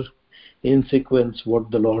remember in sequence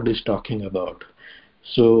what the Lord is talking about.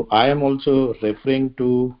 So I am also referring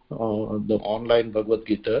to the online Bhagavad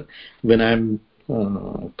Gita when I am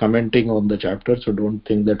commenting on the chapter, so don't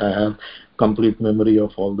think that I have complete memory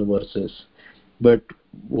of all the verses. But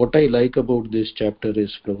what I like about this chapter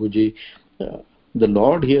is, Prabhuji, the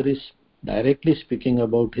Lord here is directly speaking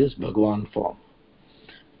about his Bhagwan form.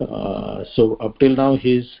 So up till now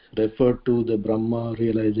he's referred to the Brahma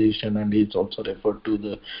realization, and he's also referred to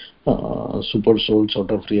the super soul sort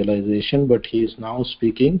of realization, but he is now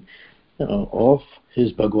speaking of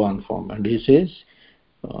his Bhagwan form, and he says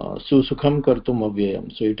Susukham Kartum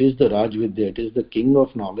Avyayam. So it is the Raj Vidya, it is the king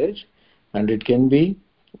of knowledge, and it can be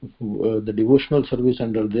the devotional service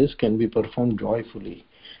under this can be performed joyfully.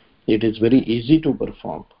 It is very easy to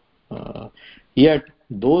perform. Yet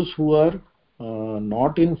those who are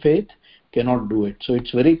not in faith cannot do it. So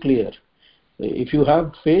it's very clear. If you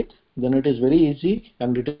have faith, then it is very easy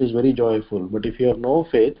and it is very joyful. But if you have no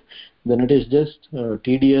faith, then it is just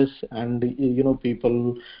tedious, and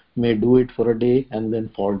people may do it for a day and then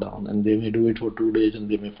fall down, and they may do it for 2 days and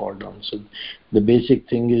they may fall down. So the basic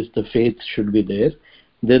thing is the faith should be there.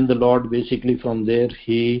 Then the Lord basically from there,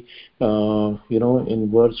 he in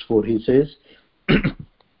verse 4 he says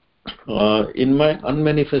in my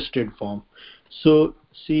unmanifested form. So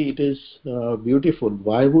see, it is beautiful.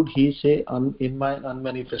 Why would he say in my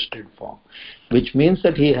unmanifested form? Which means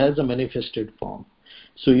that he has a manifested form.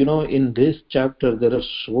 So in this chapter there are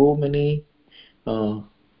so many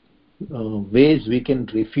ways we can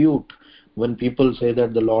refute when people say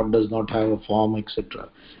that the Lord does not have a form, etc.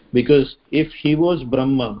 Because if he was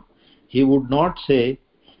Brahma, he would not say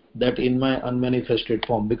that in my unmanifested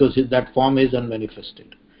form, because that form is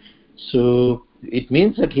unmanifested. So it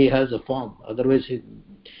means that he has a form. Otherwise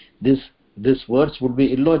this verse would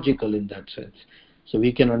be illogical in that sense. So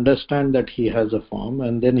we can understand that he has a form,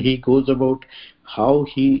 and then he goes about how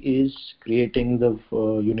he is creating the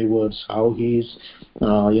universe, how he is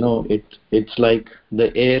it's like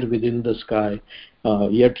the air within the sky,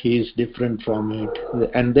 yet he is different from it.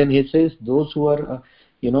 And then he says those who are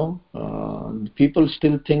people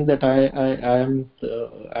still think that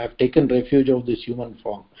I have taken refuge of this human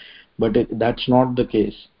form, but that's not the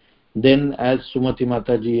case. Then, as Sumati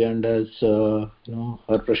Mataji and as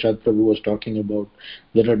Har Prasad Prabhu was talking about,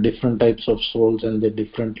 there are different types of souls and they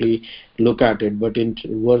differently look at it. But in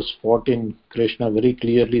verse 14, Krishna very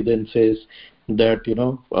clearly then says that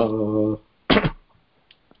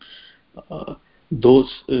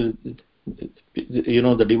those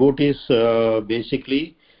the devotees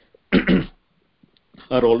basically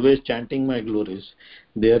are always chanting my glories.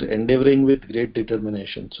 They are endeavoring with great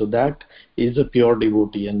determination. So that is a pure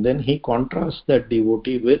devotee. And then he contrasts that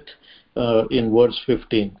devotee with in verse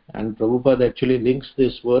 15. And Prabhupada actually links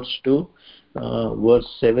this verse to verse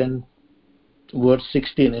 16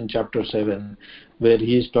 in chapter 7, where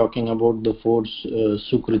he is talking about the four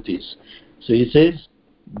Sukritis. So he says,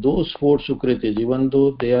 those four Sukritis, even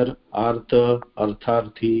though they are Artha,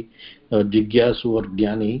 Artharthi, Jigyasu or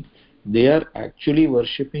Jnani, they are actually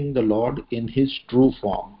worshipping the Lord in his true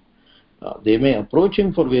form. They may approach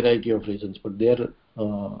him for variety of reasons, but they are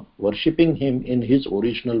worshipping him in his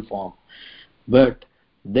original form. But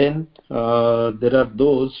then there are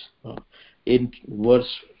those in verse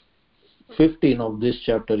 15 of this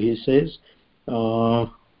chapter, he says, what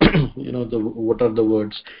are the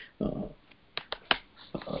words?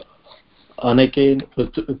 Anake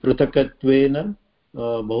pruthakatvena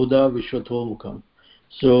bahudha vishwathomukam.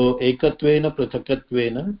 So ekatvena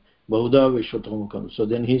pruthakatvena bahudha vishwathomukam. So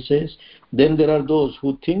then he says, then there are those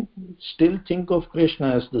who still think of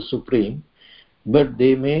Krishna as the supreme, but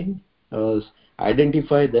they may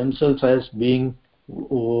identify themselves as being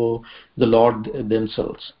the Lord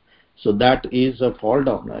themselves. So that is a fall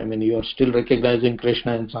down. I mean, you are still recognizing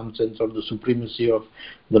Krishna in some sense, or the supremacy of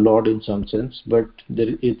the Lord in some sense, but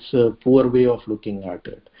it's a poor way of looking at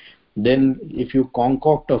it. Then if you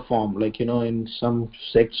concoct a form, like in some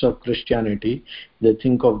sects of Christianity, they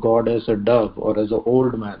think of God as a dove or as an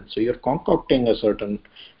old man. So you're concocting a certain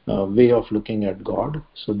way of looking at God.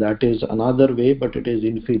 So that is another way, but it is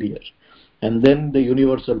inferior. And then the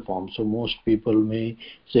universal form. So most people may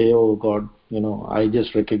say, oh God, I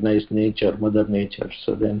just recognize nature, Mother Nature.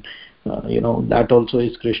 So then that also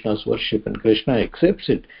is Krishna's worship, and Krishna accepts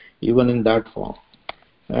it even in that form.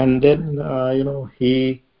 And then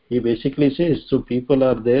he basically says, so people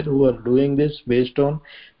are there who are doing this based on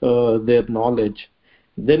their knowledge.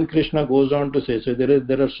 Then Krishna goes on to say, so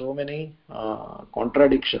there are so many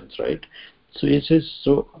contradictions, right? So he says,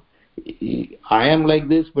 so I am like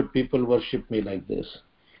this, but people worship me like this.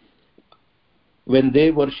 When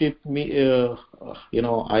they worship me,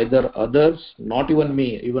 either others, not even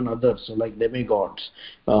me, even others, so like demigods,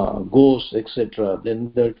 ghosts, etc.,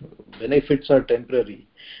 then the benefits are temporary.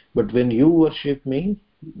 But when you worship me,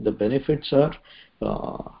 the benefits are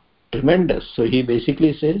tremendous. So he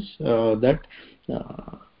basically says that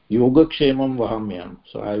yogakshemam vahamyam.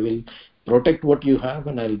 So I will protect what you have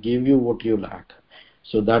and I'll give you what you lack.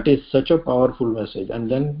 So that is such a powerful message. And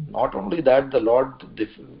then not only that, the Lord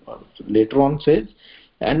later on says,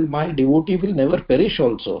 and my devotee will never perish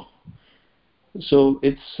also. So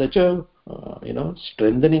it's such a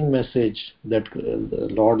strengthening message that the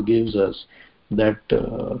Lord gives us, that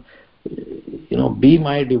be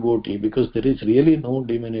my devotee, because there is really no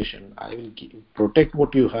diminution. I will protect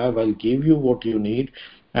what you have, I'll give you what you need,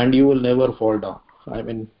 and you will never fall down. I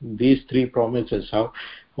mean, these three promises,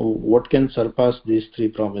 what can surpass these three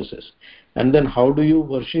promises? And then how do you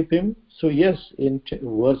worship him? So yes, in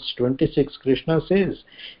verse 26, Krishna says,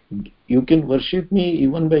 you can worship me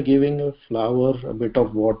even by giving a flower, a bit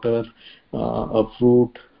of water, a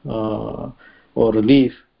fruit, or a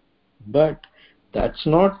leaf. But that's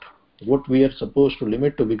not what we are supposed to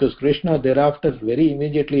limit to, because Krishna thereafter very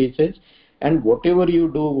immediately he says, and whatever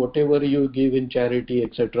you do, whatever you give in charity,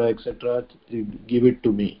 etc., etc., give it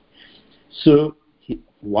to me. So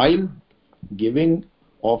while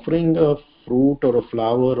offering a fruit or a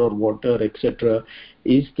flower or water, etc.,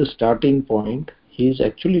 is the starting point, he is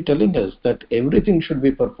actually telling us that everything should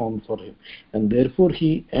be performed for him. And therefore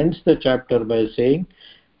he ends the chapter by saying,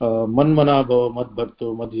 Manmana bhava mad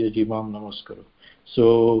bhakto mad yaji mam namaskaro.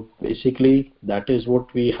 So basically that is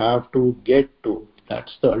what we have to get to.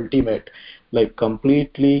 That's the ultimate, like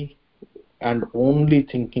completely and only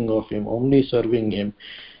thinking of him, only serving him,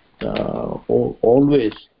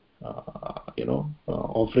 always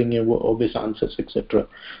offering him obeisances, etc.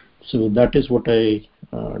 So that is what I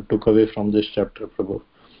took away from this chapter, Prabhu.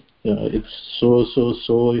 It's so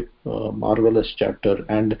marvelous chapter.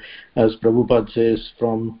 And as Prabhupada says,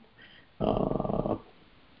 from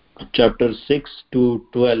chapter 6 to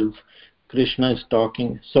 12, Krishna is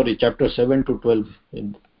talking, chapter 7 to 12,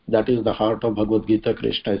 that is the heart of Bhagavad Gita.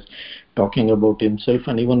 Krishna is talking about himself,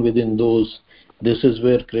 and even within those, this is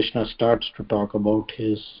where Krishna starts to talk about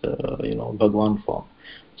his Bhagwan form.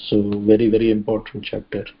 So very, very important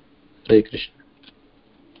chapter. Hare Krishna.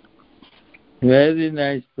 Very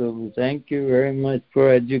nice, Prabhu. Thank you very much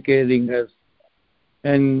for educating us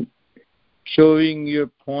and showing your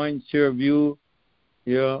points, your view,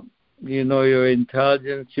 your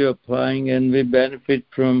intelligence you're applying, and we benefit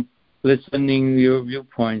from listening your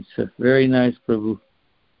viewpoints. Very nice, Prabhu.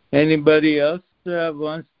 Anybody else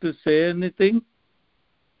wants to say anything?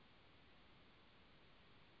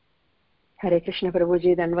 Hare Krishna,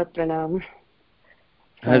 Prabhuji, Danvat Pranam.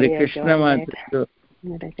 Hare Krishna, Mataji.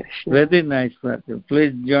 Hare Krishna. Very nice, Mataji.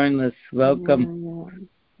 Please join us. Welcome.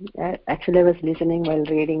 Actually, I was listening while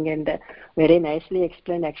reading, and very nicely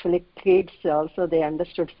explained. Actually, kids also, they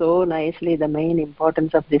understood so nicely the main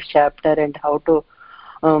importance of this chapter and how to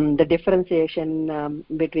the differentiation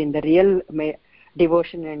between the real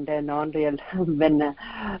devotion and non-real. When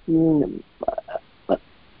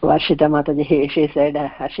Varshita Mataji, she said,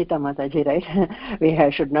 Harshita Mataji, right? We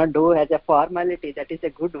should not do as a formality. That is a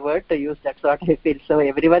good word to use. That's what I feel. So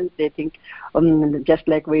everyone, they think, just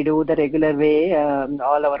like we do the regular way,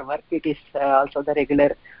 all our work, it is also the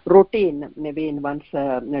regular routine, maybe in once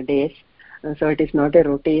days. So it is not a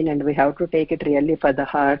routine, and we have to take it really for the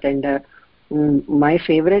heart. And my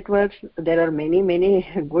favorite verse, there are many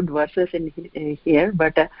good verses in here,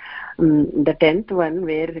 but the 10th one,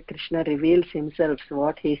 where Krishna reveals himself,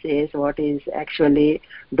 what he says, what he is actually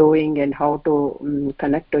doing, and how to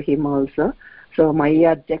connect to him also. So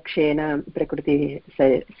Maya Jakshena Prakriti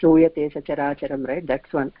Suyate Sacharacharam, right?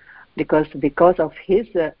 That's one. Because of his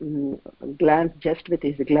glance, just with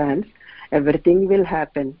his glance, everything will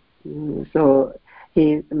happen. So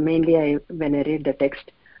he mainly, when I read the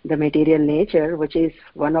text, the material nature, which is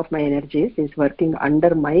one of my energies, is working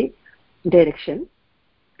under my direction,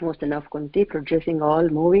 motion of Kunti, producing all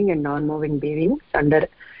moving and non-moving beings. Under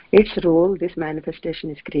its rule, this manifestation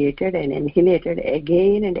is created and annihilated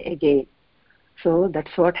again and again. So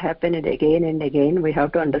that's what happened, and again. We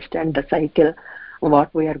have to understand the cycle,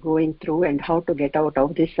 what we are going through, and how to get out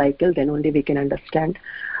of this cycle. Then only we can understand.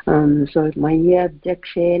 So Maya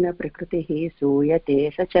Jakshena Prakritihi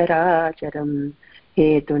Suyate Sacharacharam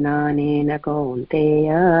Hetunanena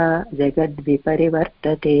Kaunteya Jagad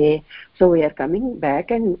Viparivartate. So we are coming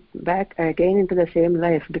back again into the same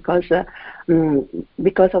life because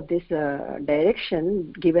of this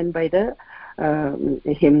direction given by the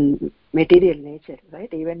him material nature,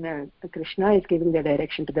 right? Even Krishna is giving the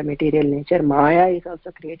direction to the material nature. Maya is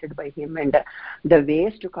also created by him, and the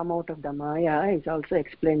ways to come out of the Maya is also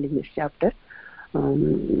explained in this chapter.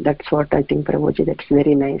 That's what I think, Prabhuji. That's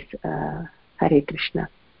very nice. Hare Krishna.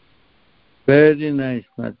 Very nice,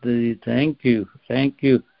 Mataji. Thank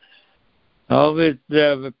you. Always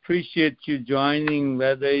appreciate you joining,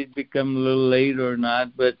 whether it become a little late or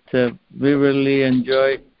not, but we really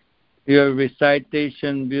enjoy your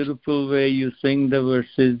recitation, beautiful way you sing the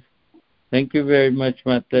verses. Thank you very much,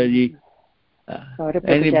 Mataji.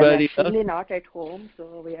 Anybody else? I'm actually not at home,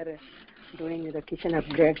 so we are doing the kitchen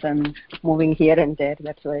upgrades and moving here and there.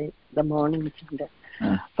 That's why the mornings.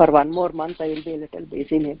 For one more month, I will be a little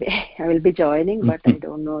busy. Maybe I will be joining, but I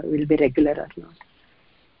don't know it will be regular or not.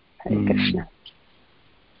 Hare Krishna.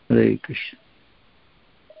 Hare Krishna.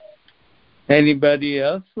 Anybody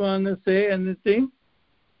else want to say anything?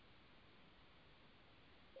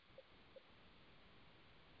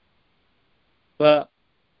 Well,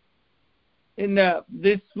 in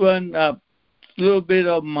this one, a little bit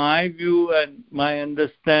of my view and my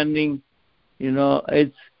understanding,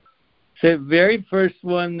 it's the very first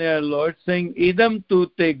one there, Lord saying, Idam tu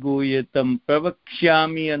te guyatam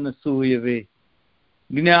pravakshami anasuyave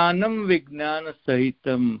jnanam vijnana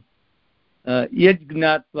sahitam yad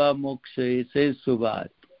gnatva mokshe, says Subhat.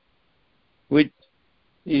 Which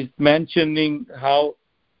is mentioning how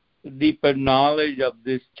deeper knowledge of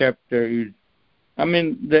this chapter is. I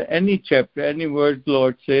mean, any chapter, any word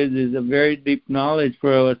Lord says is a very deep knowledge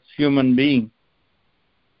for us human beings.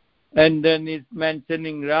 And then he's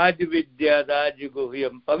mentioning Rajavidya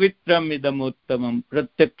Rajaguhyam Pavitram Idam Uttamam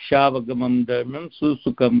Pratyakshaavagamam Dharmam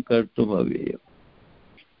Susukam Kartum Aveyam.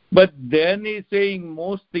 But then he's saying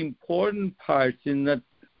most important parts in the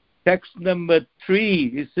text number 3.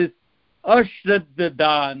 He says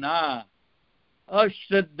Ashraddadana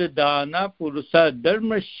Purusa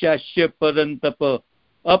Dharmashasya Parantapa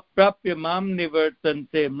Aprapya Mam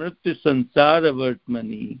Nivartante Mrityu Sansara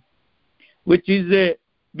Vartmani. Which is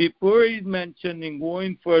before he's mentioning,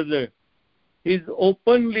 going further, he's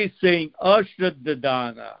openly saying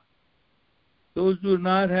Ashraddadana. Those who do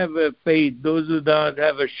not have a faith, those who do not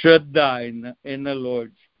have a Shraddha in the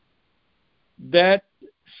Lord. That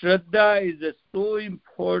Shraddha is a so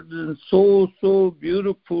important, so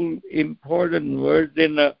beautiful, important word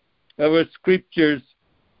in our scriptures,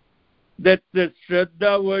 that the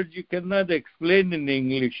Shraddha word you cannot explain in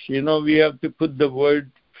English. We have to put the word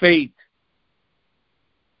faith.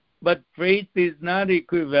 But faith is not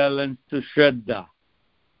equivalent to Shraddha.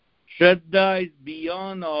 Shraddha is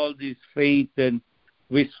beyond all this faith and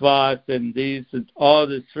Viswas and this and all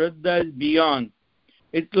this. Shraddha is beyond.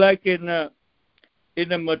 It's like in a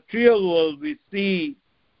material world we see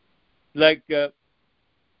like the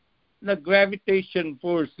gravitation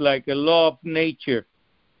force, like a law of nature,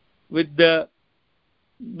 with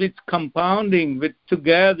compounding, with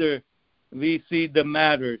together we see the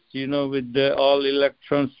matters, with all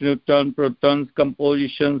electrons, neutrons, protons,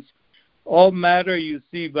 compositions, all matter you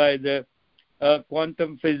see by the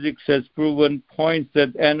quantum physics has proven points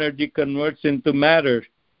that energy converts into matter.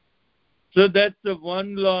 So that's the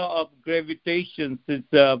one law of gravitation it's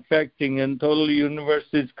affecting, and total universe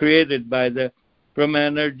is created from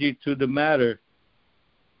energy to the matter.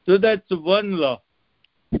 So that's one law.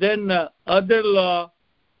 Then the other law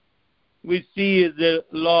we see is the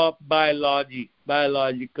law of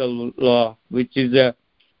biological law, which is a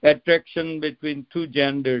attraction between two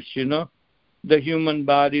genders. The human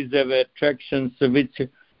bodies have attractions which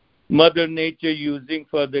Mother Nature using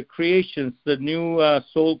for the creations. The new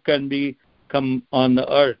soul can come on the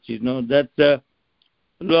earth. That's the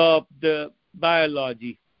law of the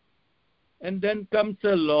biology. And then comes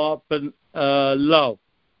the law of love,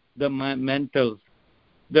 the mental,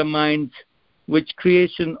 the mind, which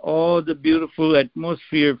creation all the beautiful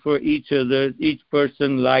atmosphere for each other, each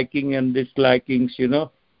person liking and dislikings,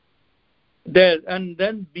 There, and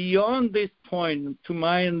then beyond this point, to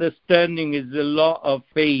my understanding, is the law of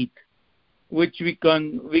faith, which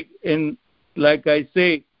like I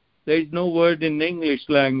say, there is no word in English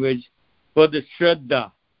language for the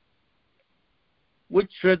Shraddha.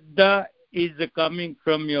 Which Shraddha is coming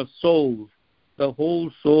from your soul, the whole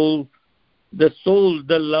soul,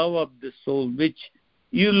 the love of the soul, which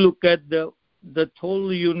you look at the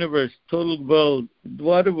total universe, total world,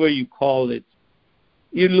 whatever you call it.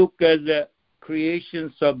 You look at the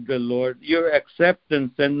creations of the Lord, your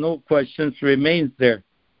acceptance and no questions remains there.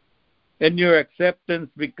 And your acceptance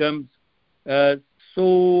becomes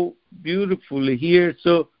so beautiful here.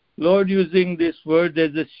 So Lord using this word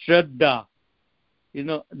as a Shraddha,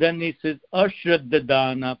 then he says,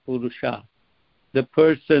 Ashraddadana Purusha, the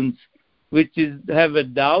persons which have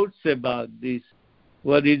doubts about this,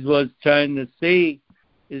 what he was trying to say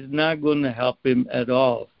is not going to help him at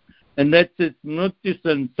all. And that's it, Mrityu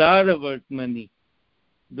Sansara Vartmani.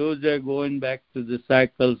 Those are going back to the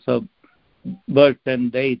cycles of birth and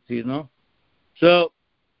death, So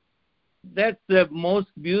that's the most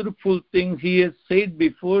beautiful thing he has said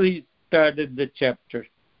before he started the chapter.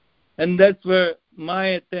 And that's where my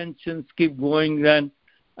attentions keep going. And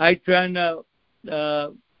I try to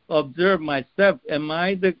observe myself. Am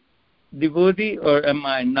I the devotee or am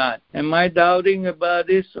I not? Am I doubting about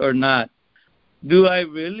this or not? Do I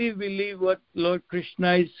really believe what Lord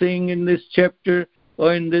Krishna is saying in this chapter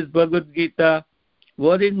or in this Bhagavad Gita?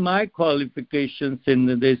 What is my qualifications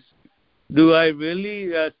in this? Do I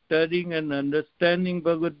really studying and understanding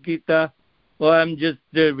Bhagavad Gita, or I'm just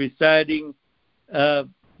reciting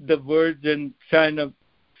the words and trying to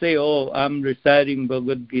say, oh, I'm reciting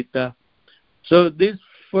Bhagavad Gita? So these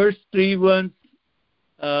first three ones,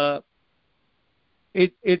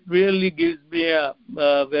 it really gives me a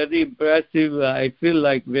very impressive, I feel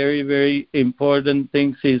like very, very important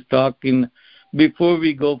things he's talking before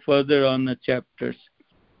we go further on the chapters.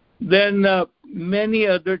 Then many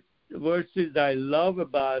other verses I love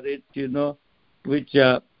about it, which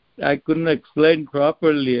I couldn't explain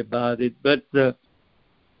properly about it, but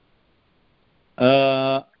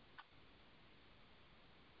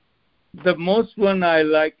the most one I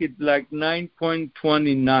like it like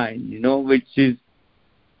 9.29, which is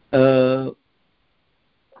I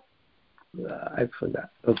forgot.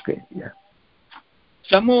 Okay, yeah.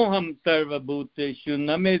 Samoham sarvabhuteshu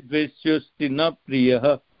name dvesyosti na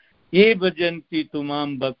priyah ye bhajanti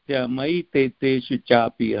tumam bhaktya mai teteshu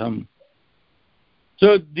chapiham.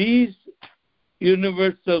 So these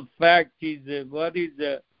universal fact is what is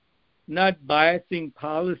not biasing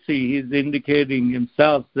policy. He's indicating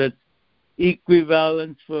himself that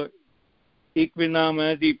equivalence for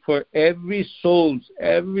equanimity for every soul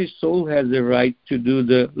has a right to do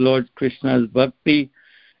the Lord Krishna's bhakti,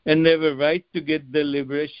 and they have a right to get the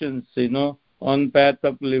liberations, on path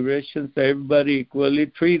of liberations, everybody equally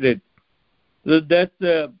treated. So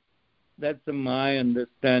that's my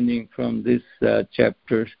understanding from this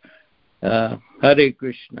chapter. Hare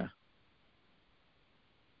Krishna.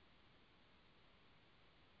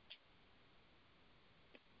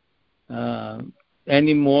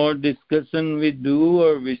 Any more discussion we do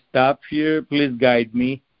or we stop here? Please guide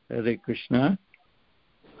me. Hare Krishna.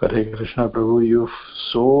 Hare Krishna, Prabhu. You've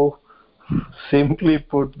so simply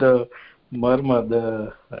put the marma,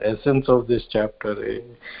 the essence of this chapter,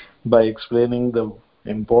 by explaining the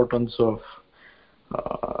importance of,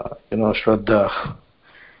 Shraddha.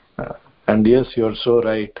 And yes, you're so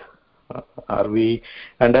right. Are we?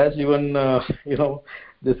 And as even,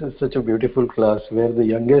 this is such a beautiful class where the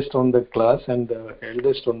youngest on the class and the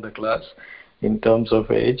eldest on the class, in terms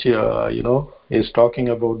of age, is talking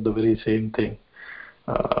about the very same thing.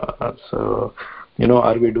 So,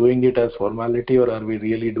 are we doing it as formality, or are we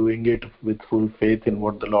really doing it with full faith in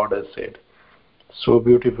what the Lord has said? So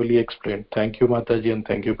beautifully explained. Thank you, Mataji, and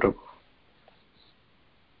thank you, Prabhu.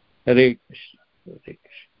 Hare Krishna. Hare Krishna.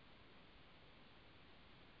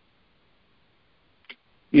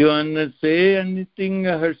 You want to say anything,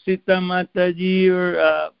 Harshita Mataji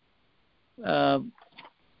or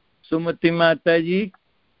Sumati Mataji?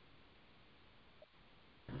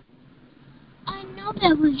 No,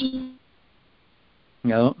 Prabhuji.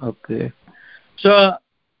 No? Okay. So,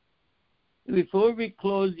 before we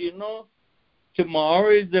close,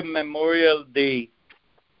 tomorrow is a Memorial Day.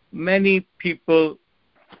 Many people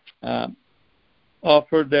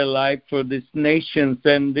offer their life for these nations,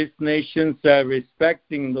 and these nations are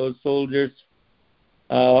respecting those soldiers,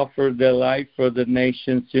 offer their life for the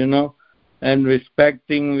nations, and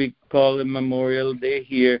respecting, we call it Memorial Day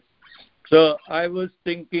here. So I was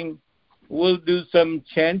thinking we'll do some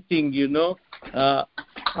chanting,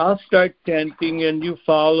 I'll start chanting and you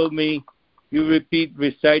follow me. You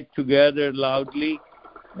recite together loudly,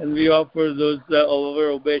 and we offer those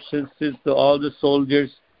obeisances to all the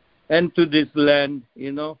soldiers and to this land,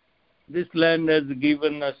 This land has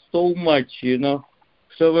given us so much,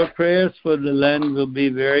 So our prayers for the land will be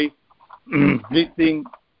very, we think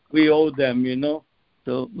we owe them,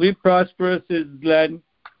 So we prosperous this land.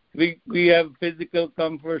 We have physical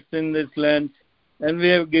comforts in this land, and we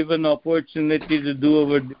have given opportunity to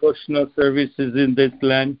do our devotional services in this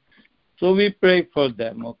land. So we pray for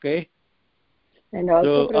them, okay? And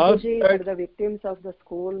also, Prabhuji, for the victims of the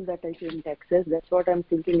school that is in Texas, that's what I'm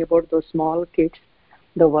thinking about, those small kids,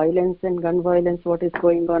 the violence and gun violence, what is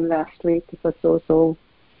going on last week. It was so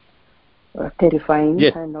terrifying.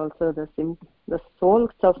 Yes. And also the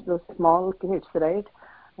souls of those small kids, right?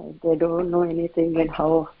 They don't know anything, and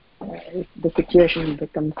how the situation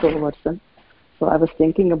becomes so worsen. So I was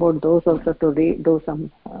thinking about those also, to do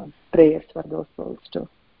some prayers for those souls too.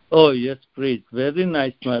 Oh, yes, please. Very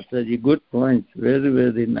nice, Mataji. Good point. Very,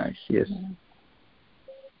 very nice. Yes. Yeah.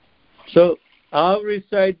 So I'll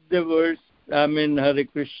recite the verse, Hare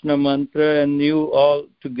Krishna mantra, and you all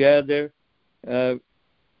together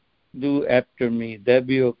do after me. That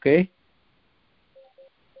be okay?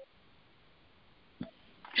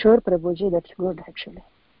 Sure, Prabhuji. That's good, actually.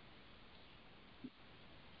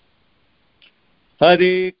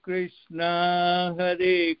 Hare Krishna,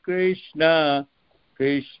 Hare Krishna,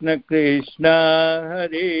 Krishna Krishna,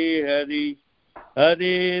 Hare Hare,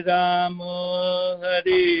 Hare Rama,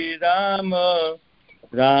 Hare Rama,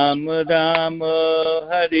 Rama Rama,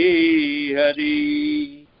 Hare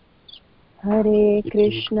Hare. Hare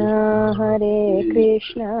Krishna,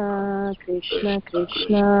 Krishna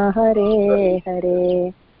Krishna, Hare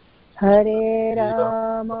Hare, Hare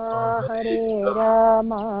Rama,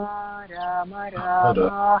 Rama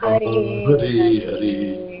Rama, Hare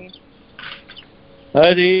Hare.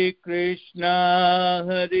 Hare Krishna,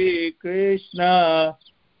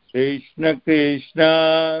 Krishna Krishna,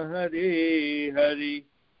 Hare Hare,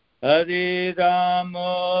 Hare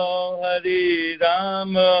Rama,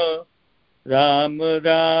 Rama, Rama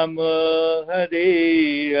Rama,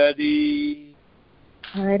 Hare Hare.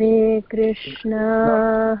 Hare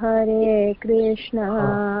Krishna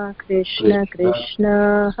Krishna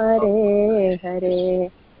Krishna Hare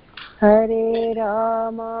Hare Hare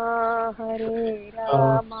Rama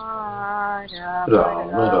Rama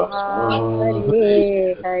Rama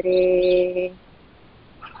Hare Hare.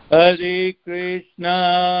 Hare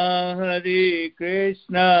Krishna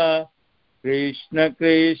Krishna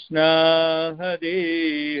Krishna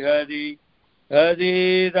Hare Hare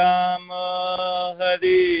Hare Rama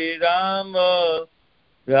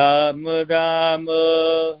Rama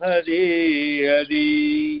Rama Hare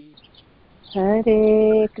Hare.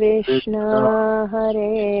 Hare Krishna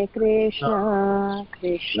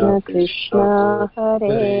Krishna Krishna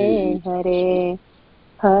Hare Hare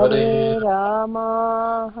Hare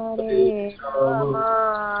Rama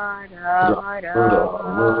Rama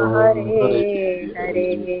Rama Hare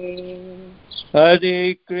Hare.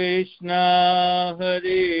 Hare Krishna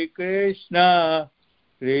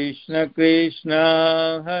Krishna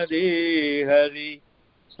Krishna Hare Hare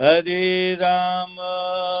Hare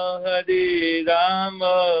Rama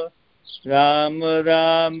Rama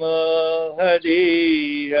Rama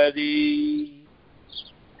Hare Hare.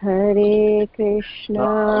 Hare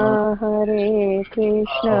Krishna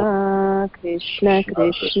Krishna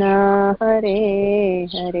Krishna Hare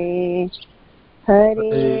Hare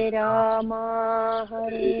Hare Rama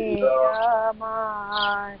Rama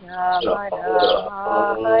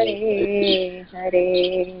Rama Hare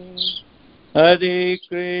Hare. Hare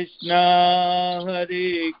Krishna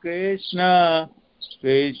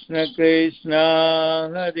Krishna Krishna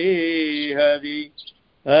Hare Hare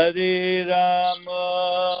Hare Rama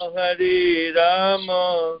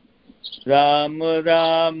Rama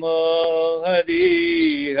Rama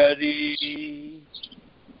Hare Hare.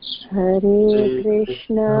 Hare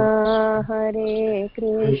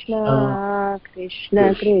Krishna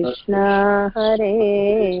Krishna Krishna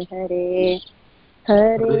Hare Hare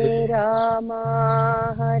Hare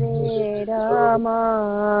Rama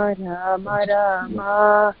Rama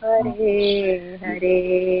Rama Hare Hare.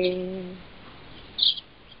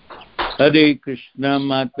 Hare Krishna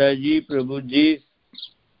Mataji, Prabhuji,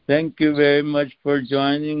 thank you very much for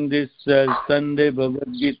joining this Sunday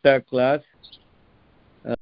Bhagavad Gita class.